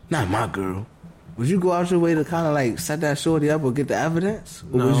 Not my girl. Would you go out your way to kind of like set that shorty up or get the evidence?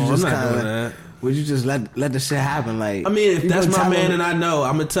 Or No, would you just I'm not kinda, doing that. Would you just let the shit happen? Like I mean, if you that's gonna my tell man him- and I know,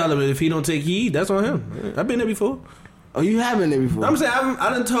 I'm gonna tell him. If he don't take heed, that's on him. I've been there before. Oh, you have been there before. I'm saying I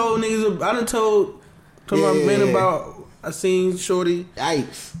done told niggas. I done told my Yeah. man about. I seen shorty.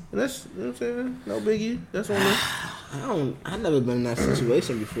 Yikes. And that's, you know what I'm saying? No biggie. That's on me. I never been in that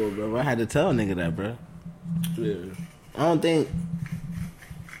situation before, bro. I had to tell a nigga that, bro. Yeah. I don't think.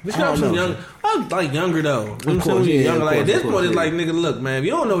 But I you know, don't I'm know. young. I'm like younger though. You know what I'm course, saying? When you're yeah, younger, of like at course, this of course, point, it's yeah. like, nigga, look, man. If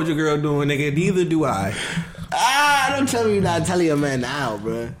you don't know what your girl doing, nigga, neither do I. Don't tell me you're not telling your man now,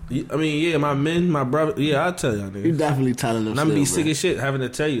 bro. I mean, yeah, my brother, yeah, I'll tell y'all, You nigga. definitely telling them. And I'm gonna be still, sick bro. as shit having to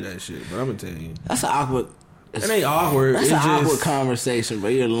tell you that shit, but I'm gonna tell you. That's an awkward. It ain't awkward. That's It's an just awkward conversation, bro.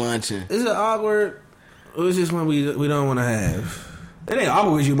 You're lunching. Is it awkward? Or it's just one we don't want to have? It ain't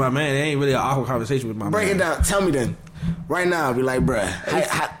awkward with you, my man. It ain't really an awkward conversation with my Break man. it down. Tell me then. Right now, be like, bruh.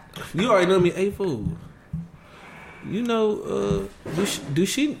 You already know me, hey fool. You know, do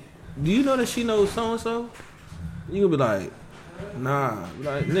you know that she knows so and so? You gonna be like, nah,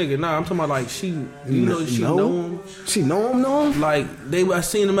 like nigga, nah. I'm talking about like she, you know, she No? know him. She know him? Like I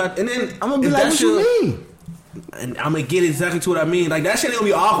seen him out, and then I'm gonna be if like, that what you shit- mean? And I'm gonna get exactly to what I mean. Like that shit ain't gonna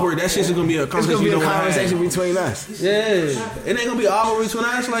be awkward. That shit's gonna be a It's conversation. gonna be you a don't wanna have. conversation between us. Yeah, it ain't gonna be awkward between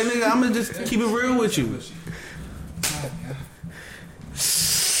us. Like nigga, I'm gonna just keep it real with you.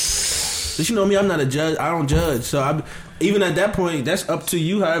 But you know me, I'm not a judge. I don't judge. So even at that point, that's up to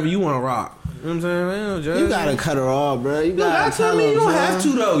you. However you want to rock. You know what I'm saying? I don't judge. You gotta cut her off, bro. You gotta I tell mean, her. you don't have to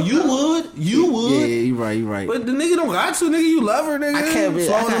though. You would. Yeah, you right. But the nigga don't got to. Nigga, you love her. Nigga, I can't be.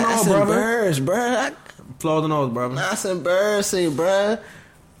 Flaws and all, That's brother. embarrassed, bro. Flaws and all, brother. That's embarrassing, bro.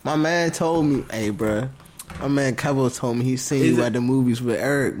 My man told me, hey, bro. My man Kevo told me he seen Is you it- at the movies with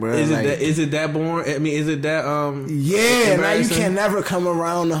Eric, bro. Is Like, it that boring? I mean, is it that yeah, now you embarrassing? can never come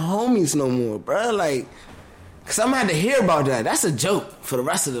around the homies no more, bro. Like, cause I'm gonna have to hear about that. That's a joke for the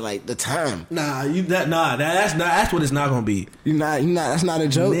rest of the time. That's what it's not gonna be. You not. That's not a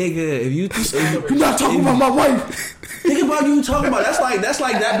joke. Nigga, if you You're not talking about my wife. think about you talking about that's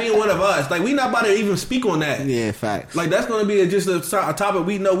like that being one of us. Like we not about to even speak on that. Yeah, facts. Like that's gonna be just a topic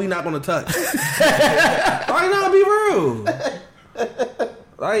we know we not gonna touch. Right now, be real.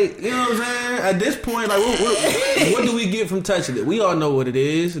 Like you know what I'm saying? At this point, like what do we get from touching it? We all know what it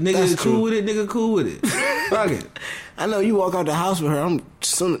is. Nigga That's cool true. with it. Nigga cool with it. Fuck it. I know you walk out the house with her. I'm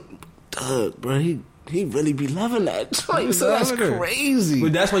soon, bro. He really be loving that. Like, so that's Loving her. crazy.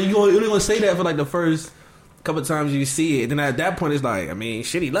 But that's why you only gonna say that for like the first A couple of times you see it, then at that point it's like, I mean,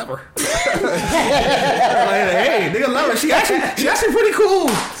 shit, he love her. Like, hey, nigga love her. She actually pretty cool.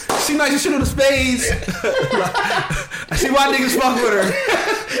 She nice as shit on the spades. I see why niggas fuck with her.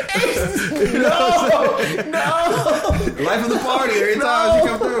 No. Life of the party every time she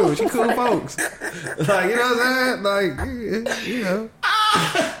come through. She cool folks. Like, you know what I'm saying? Like, you know.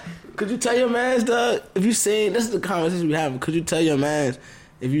 Could you tell your mans, dog, if you seen, this is the conversation we having, could you tell your mans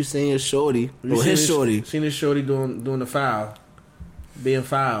if you seen your shorty, or his shorty? Seen his shorty doing the foul. Being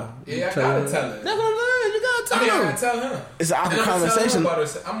foul. Yeah, I gotta tell her. That's what I'm saying. You gotta tell I him. gotta tell him. It's an awkward conversation.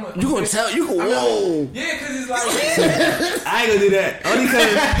 You gonna tell, you gonna, whoa. Yeah, cause it's like, I ain't gonna do that.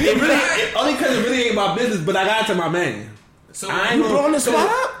 Only cause it really ain't my business, but I gotta tell my man. so I You ain't blowing the so- spot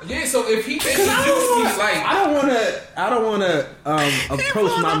up? yeah, so if he introduced I me, like, don't wanna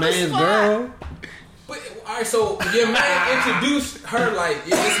approach my man's girl. but, all right, so your man introduced her like,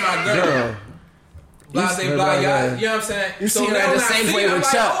 yeah, this my girl. Blah, You- blah, blah, y'all, you know what I'm saying? You so see her now at the when I same see point it, I'm with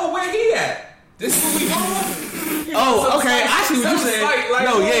like, Chuck. oh, where he at? This is what we doing? You know, Oh, so okay. it's I see what you're so it's saying. like,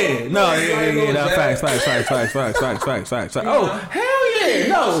 No, oh, yeah. No, like, yeah. No, oh, facts. You Oh, know? hell yeah.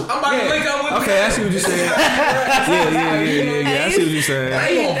 No. I'm about yeah. to link up with Okay, I see what you're saying. Yeah. I see what you're saying. I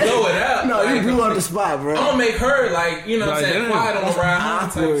ain't gonna blow it up. No, like, you blew up the spot, bro. I'm gonna make her like, you know what I'm Like, saying, damn. quiet on the ride home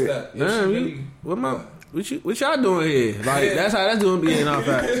type Awkward. stuff. If she Damn, really- what y'all doing here? Like, Yeah. that's how that's doing being off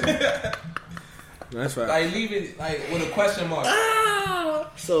facts. That's right. like leave it like with a question mark.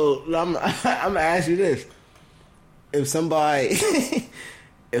 So I'm gonna ask you this: if somebody,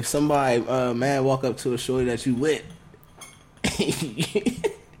 man, walk up to a shorty that you with,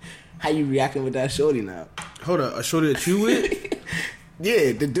 how you reacting with that shorty now? Hold up, a shorty that you with?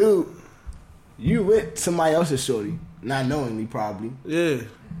 Yeah, the dude, you with somebody else's shorty, not knowingly probably, Yeah.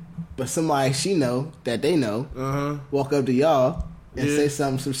 but somebody she know that they know walk up to y'all and Yeah. say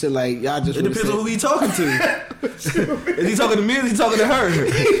some shit like y'all just. It depends on who he talking to. Is he talking to me or is he talking to her?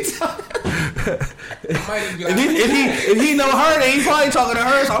 Might be like, If he know her, then he probably talking to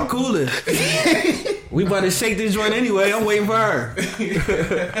her, so I'm cooler. We about to shake this joint anyway. I'm waiting for her.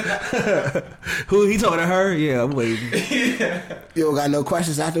 Who he talking to her? Yeah, I'm waiting. You don't got no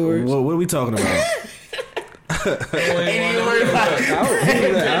questions afterwards. What are we talking about? I I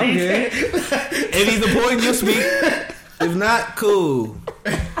don't care. If he's important, you'll speak. If not, cool.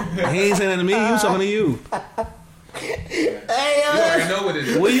 He ain't saying nothing to me. He was talking to you. Hey, you already know what it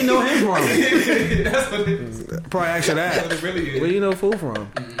is. Where you know him from? That's what it is. Probably ask you That's what that. it really is. Where you know fool from?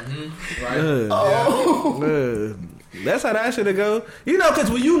 Right? That's how that should go. You know, because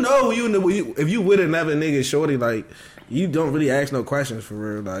when you know, if you with another nigga shorty, like, you don't really ask no questions for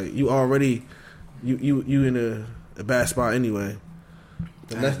real. Like, you already, you in a bad spot anyway.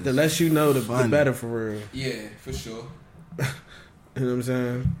 The less you know, the better for real. Yeah, for sure. You know what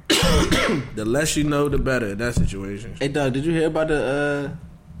I'm saying? The less you know, the better in that situation. Hey, Doug, did you hear about the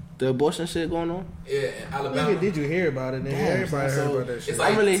abortion shit going on? Yeah, in Alabama. Did you hear about it? Nigga? Damn, Everybody so- heard about that shit. It's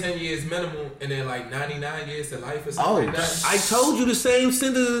like really- 10 years minimum and then like 99 years to life or something like that. I told you the same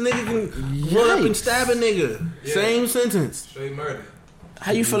sentence a nigga can run up and stab a nigga. Yeah. Same sentence. Straight murder.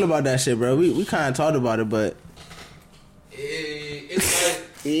 How you feel about that shit, bro? We kind of talked about it, but It's like,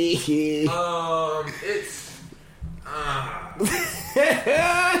 yeah, it's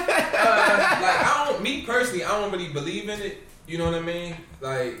like I don't, me personally, I don't really believe in it. You know what I mean?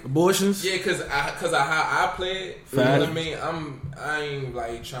 Like, Abortions? yeah, cause of how I play it. You know Fact. what I mean? I ain't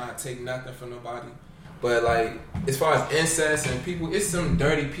like trying to take nothing from nobody. But like, as far as incest and people, it's some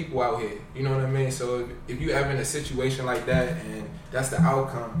dirty people out here. You know what I mean? So if you ever in a situation like that and that's the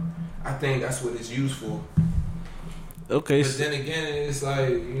outcome, I think that's what it's used for. Okay. But then again, it's like,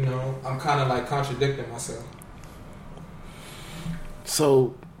 you know, I'm kind of like contradicting myself.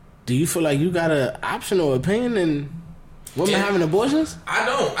 So, do you feel like you got an option or opinion in women Yeah. having abortions? I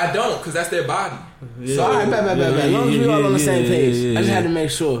don't, because that's their body. Yeah. So, all right, bet. As long as we all on the same page. yeah, I just yeah. had to make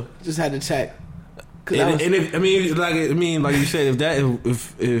sure. Just had to check. 'Cause I was- And like you said,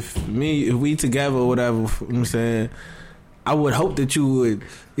 if we together or whatever, you know what I'm saying, I would hope that you would,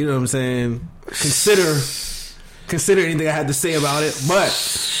 you know what I'm saying, consider anything I had to say about it. But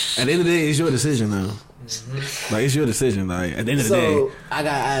at the end of the day, it's your decision now. Like, it's your decision. Like, at the end of the day, so I gotta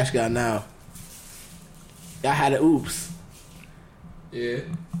ask y'all now. Y'all had an oops, Yeah.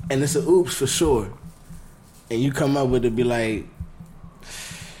 and it's an oops for sure. And you come up with it, be like,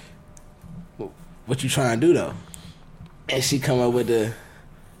 what you trying to do though? And she come up with the,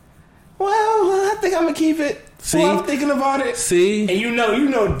 well, I think I'm gonna keep it. See? Well, I'm thinking about it. see, And you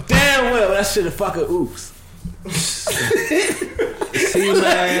know damn well that shit a fucking oops. see,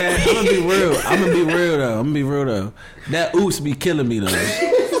 man, I'm gonna be real though. That oops be killing me though.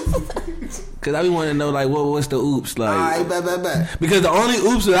 Cause I be wanting to know like what's the oops like. Alright, bet. Because the only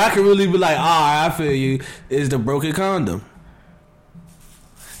oops that I can really be like, I feel you, is the broken condom.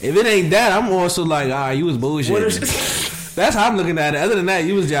 If it ain't that, I'm also like, you was bullshitting. That's how I'm looking at it. Other than that,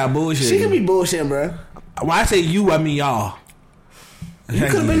 you was just bullshitting. She can be bullshitting, bro. When I say you, I mean y'all. You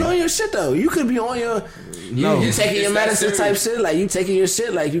could have been on your shit though. You could be on your. You taking your medicine type shit. Like you taking your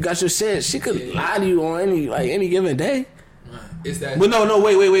shit. Like you got your shit. She could lie to you on any given day. It's that. But no,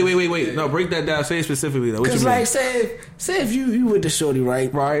 wait. No, break that down. Say it specifically though. Because like, say if you with the shorty,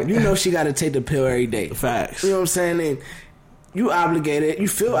 right? You know she got to take the pill every day. Facts. You know what I'm saying? And you obligated. You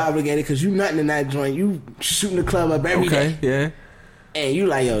feel obligated because you nothing in that joint. You shooting the club up every day. Yeah. And you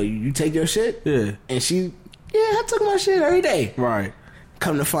like, yo, you take your shit. Yeah. And she, I took my shit every day. Right.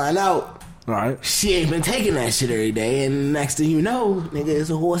 Come to find out, right, she ain't been taking that shit every day. And next thing you know, nigga,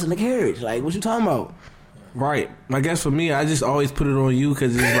 it's a horse in the carriage. Like, what you talking about? Right. I guess for me, I just always put it on you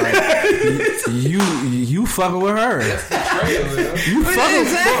because it's like you fucking with her. You fucking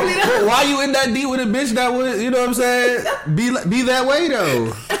exactly. Why you in that deep with a bitch that would, you know what I'm saying? Be that way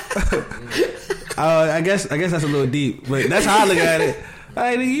though. I guess that's a little deep, but that's how I look at it.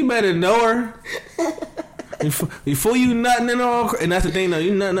 Hey, nigga, you better know her before you nutting in all. And that's the thing though,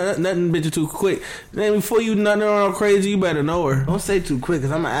 you nothing bitch too quick. Then before you nutting all crazy, you better know her. Don't say too quick,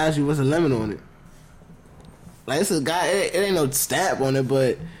 cause I'm gonna ask you what's the limit on it. Like it's a guy, it ain't no stamp on it,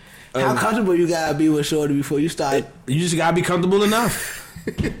 but how comfortable you gotta be with shorty before you start? You just gotta be comfortable enough.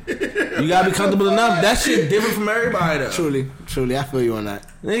 You gotta be comfortable enough. That shit different from everybody though. Truly, I feel you on that.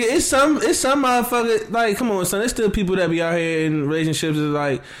 Nigga, it's some motherfucker, like, come on, son. There's still people that be out here in relationships that,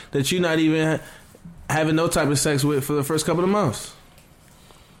 like, that you not even having no type of sex with for the first couple of months.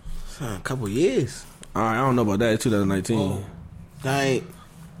 Son, a couple years. Alright, I don't know about that. 2019. I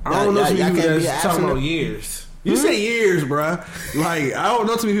don't know too many people that's talking about years. You say years, bruh. Like, I don't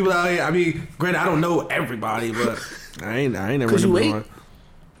know too many people out here. I mean, granted, I don't know everybody, but I ain't never been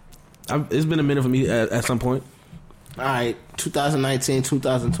on. It's been a minute for me at some point. Alright, 2019,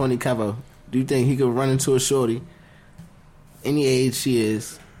 2020 Kevo. Do you think he could run into a shorty, any age she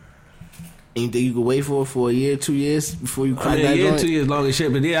is, and you think you could wait for a year, 2 years before you crack that joint? 2 years, long as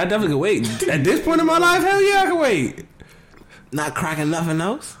shit, but yeah, I definitely could wait. At this point in my life, hell yeah, I can wait. Not cracking nothing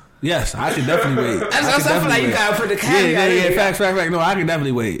else? Yes, I can definitely wait. That's I feel like you gotta put the caveat. Yeah. Facts. No, I can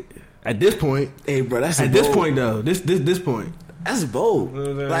definitely wait. At this point, hey, bro, that's at bold. This point though. This point. That's bold.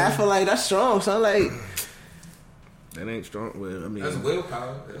 Like I feel like that's strong. So I'm like, that ain't strong. Well, I mean, that's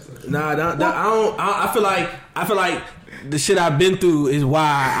willpower. I feel like the shit I've been through is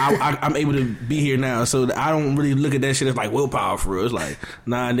why I'm able to be here now. So I don't really look at that shit as like willpower for real. It's like,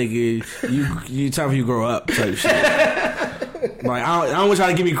 nah, nigga, you time for you to grow up type shit. Like I don't want y'all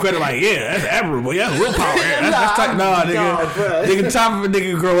to give me credit. Like, yeah, that's admirable. Yeah, willpower. Yeah, that's type. Nah, nigga, nigga, time for a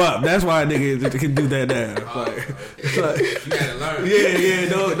nigga to grow up. That's why a nigga can do that now. You gotta learn. Yeah.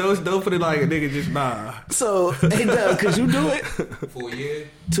 Don't put it like a nigga just nah. So, hey, Doug, could you do it for a year?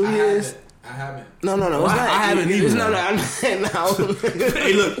 2 years? I haven't. No. I haven't either. No. I'm saying now.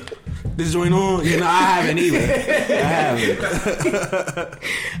 Hey, look. This joint on? Yeah, no, I haven't either. I haven't.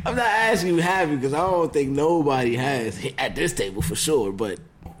 I'm not asking you have you because I don't think nobody has at this table for sure. But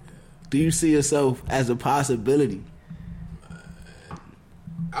do you see yourself as a possibility?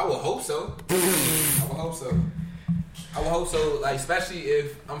 I would hope so. I would hope so. Like, especially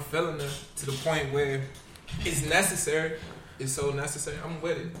if I'm feeling it to the point where it's necessary. It's so necessary. I'm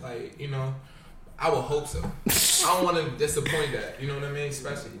with it. Like, you know. I would hope so. I don't want to disappoint that. You know what I mean?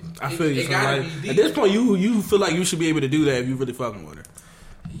 Especially, I feel you. It gotta like, be deep. At this point, you feel like you should be able to do that if you really fucking with her.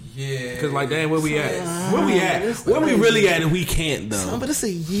 Yeah. Because like, damn, where we at? Where we at? Where we really at? And we can't though. But it's a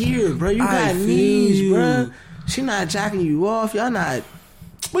year, bro. You got knees, bro. She not jacking you off. Y'all not.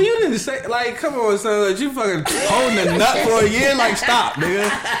 Well, you didn't say, like, come on, son. Like, you fucking holding a nut for a year? Like, stop, nigga.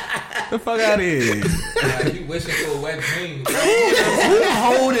 The fuck out of here. Like, you wishing for a wet dream. You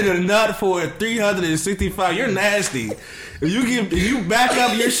holding a nut for 365. You're nasty. If you back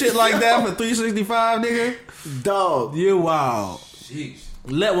up your shit like that for 365, nigga, dog, you're wild. Sheesh.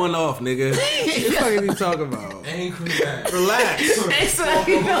 Let one off, nigga. What the fuck are you talking about? Angry man. Relax.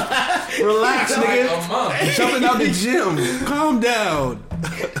 Relax, nigga. Jumping out the gym. Calm down.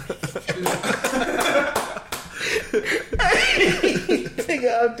 Nigga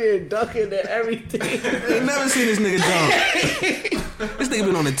out there ducking and everything. I ain't never seen this nigga dunk. This nigga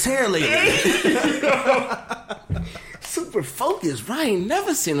been on a tear lately. Super focused, bro. I ain't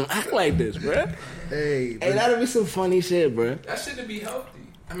never seen him act like this, bro. Hey, that'll be some funny shit, bro. That shouldn't be healthy.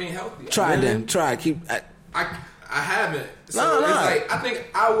 I mean, healthy. Try it then. Try it. Keep. I haven't. So no. it's like, I think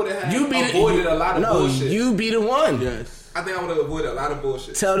I would have avoided a lot of bullshit. You be the one. Yes. I think I would have avoided a lot of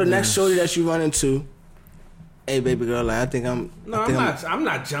bullshit. Tell the next shorty that you run into, hey, baby girl, like, I think I'm... No, I'm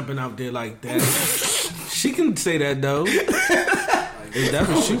not jumping out there like that. She can say that, though. If that's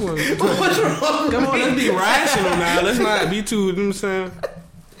what she wants. What's wrong? Come on, let's be rational now. Let's not be too, you know what I'm saying?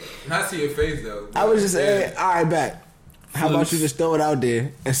 Not to your face, though. I was just saying, all right, back. How about you just throw it out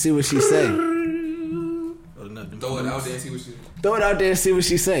there and see what she say? Throw it out there and see what she... Throw it out there and see what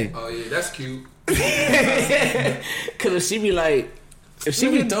she say. Oh, yeah, that's cute. Cause if she be like, if she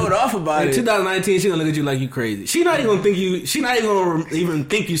be throwing off about it, 2019, she gonna look at you like you crazy. She not even gonna think you. She not even gonna even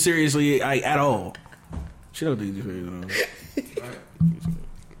think you seriously like, at all. She don't think you serious.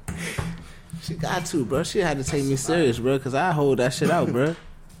 She got to, bro. She had to take me serious, bro. Cause I hold that shit out, bro.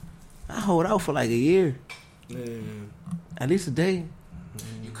 I hold out for like a year, at least a day.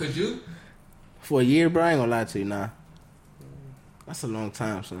 Could you? For a year, bro. I ain't gonna lie to you, nah. That's a long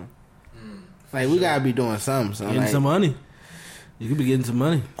time, son. Like, we gotta be doing something, son. Getting like, some money. You could be getting some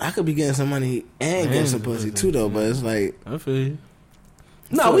money. I could be getting some money and getting some pussy too, though. But it's like, I feel you.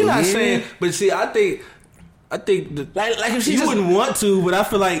 No, we not saying. But see, I think that, like if she you just, wouldn't want to, but I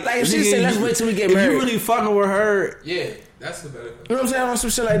feel like if she said, let's wait till we get if married. you really fucking with her, Yeah, that's the better. You know what I'm saying? On some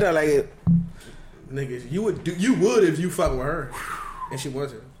shit like that, like niggas, you would if you fucking with her, and she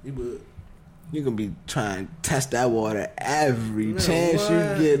wasn't. You would. you gonna be trying to test that water every chance you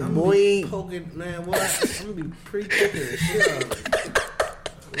get, boy. Poking, man, what? I'm gonna be pre-poking the shit out.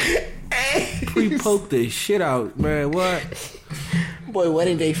 Pre-poke the shit out, man. What? Boy, when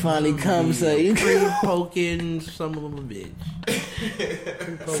did they finally come? So you Pre-poking some of a bitch.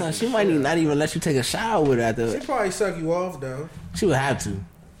 son, she might not even let you take a shower with her after. She probably suck you off though. She would have to.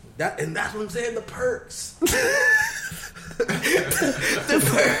 And that's what I'm saying. The perks. The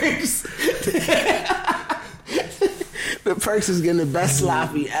perks. The perks is getting the best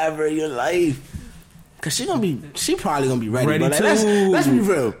sloppy ever in your life. Cause she probably gonna be ready. But like, let's be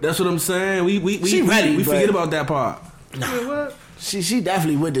real. That's what I'm saying. We ready, we but- forget about that part. Nah. She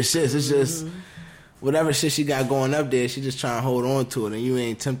definitely with the shits. It's just whatever shit she got going up there, she just trying to hold on to it, and you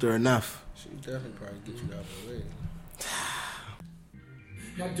ain't tempt her enough. She definitely probably get you out of the way.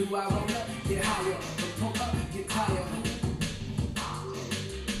 Now do I roll up, get higher, pull up, get higher.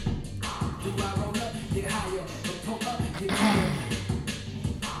 Do I roll up, get higher, pull up, get higher.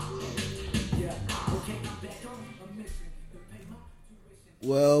 Yeah, okay, back on a mission to pay my tuition.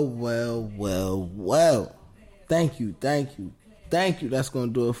 Well. Thank you. That's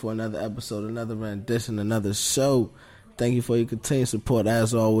gonna do it for another episode, another rendition, another show. Thank you for your continued support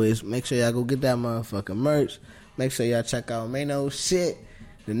as always. Make sure y'all go get that motherfucking merch. Make sure y'all check out Mano shit,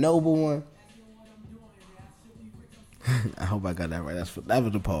 the Noble one. I hope I got that right. That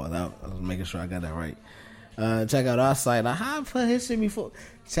was the pause. I was making sure I got that right. Check out our site. I put his shit before.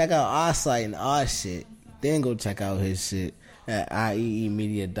 Check out our site and our shit. Then go check out his shit at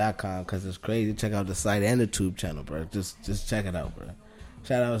ieemedia.com because it's crazy. Check out the site and the tube channel, bro. Just check it out, bro.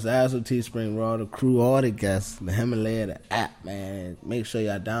 Shout out to Zazzle, Teespring, Raw, the crew, all the guests, the Himalaya, the app, man. Make sure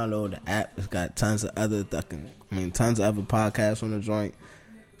y'all download the app. It's got tons of other podcasts on the joint.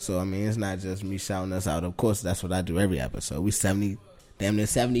 So, I mean, it's not just me shouting us out. Of course, that's what I do every episode. We damn near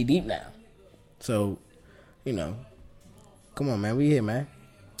 70 deep now. So, you know, come on, man. We here, man.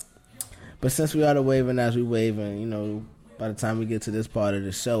 But since we are the waving as we waving, you know, by the time we get to this part of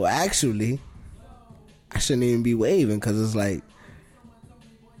the show, actually, I shouldn't even be waving because it's like,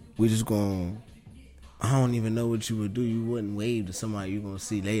 we just going, I don't even know what you would do. You wouldn't wave to somebody you're going to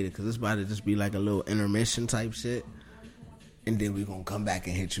see later because it's about to just be like a little intermission type shit. And then we're going to come back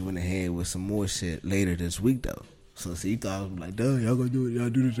and hit you in the head with some more shit later this week, though. So, see, you thought I was like, duh, y'all going to do it. Y'all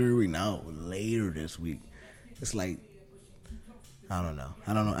do this every week. No, later this week. It's like, I don't know.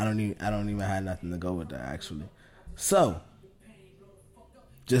 I don't even have nothing to go with that, actually. So,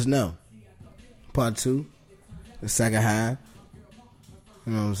 just know, part 2, the second half,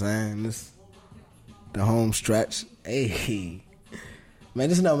 you know what I'm saying? The home stretch. Hey. Man,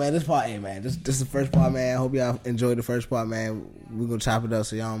 just know, man, this part, hey, man, this is the first part, man. I hope y'all enjoyed the first part, man. We're going to chop it up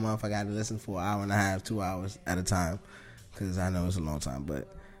so y'all don't know if I got to listen for an hour and a half, 2 hours at a time. Because I know it's a long time, but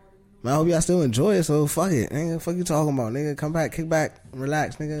man, I hope y'all still enjoy it, so fuck it, nigga. Fuck you talking about, nigga. Come back, kick back,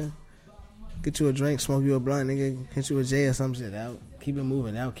 relax, nigga. Get you a drink, smoke you a blunt, nigga. Hit you a J or some shit out. Keep it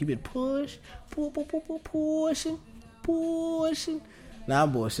moving out. Keep it pushing. Nah,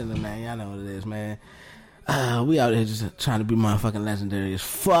 I'm bullshitting, man. Y'all know what it is, man. We out here just trying to be motherfucking legendary as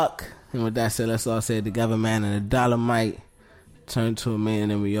fuck. And with that said, let's all say it together, man. And a dollar might turn to a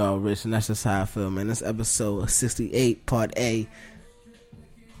million and we all rich. And that's just how I feel, man. This episode 68, part A.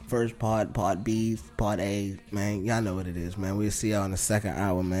 first part, part B, part A, man. Y'all know what it is, man. We'll see y'all in the second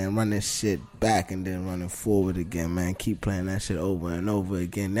hour, man. Run this shit back and then running forward again, man. Keep playing that shit over and over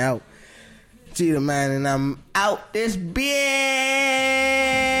again. Now, Cheetah, man, and I'm out this bitch.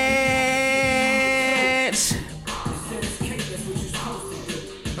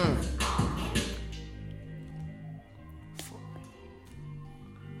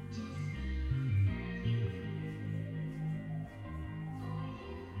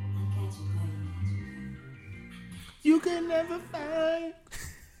 You can never find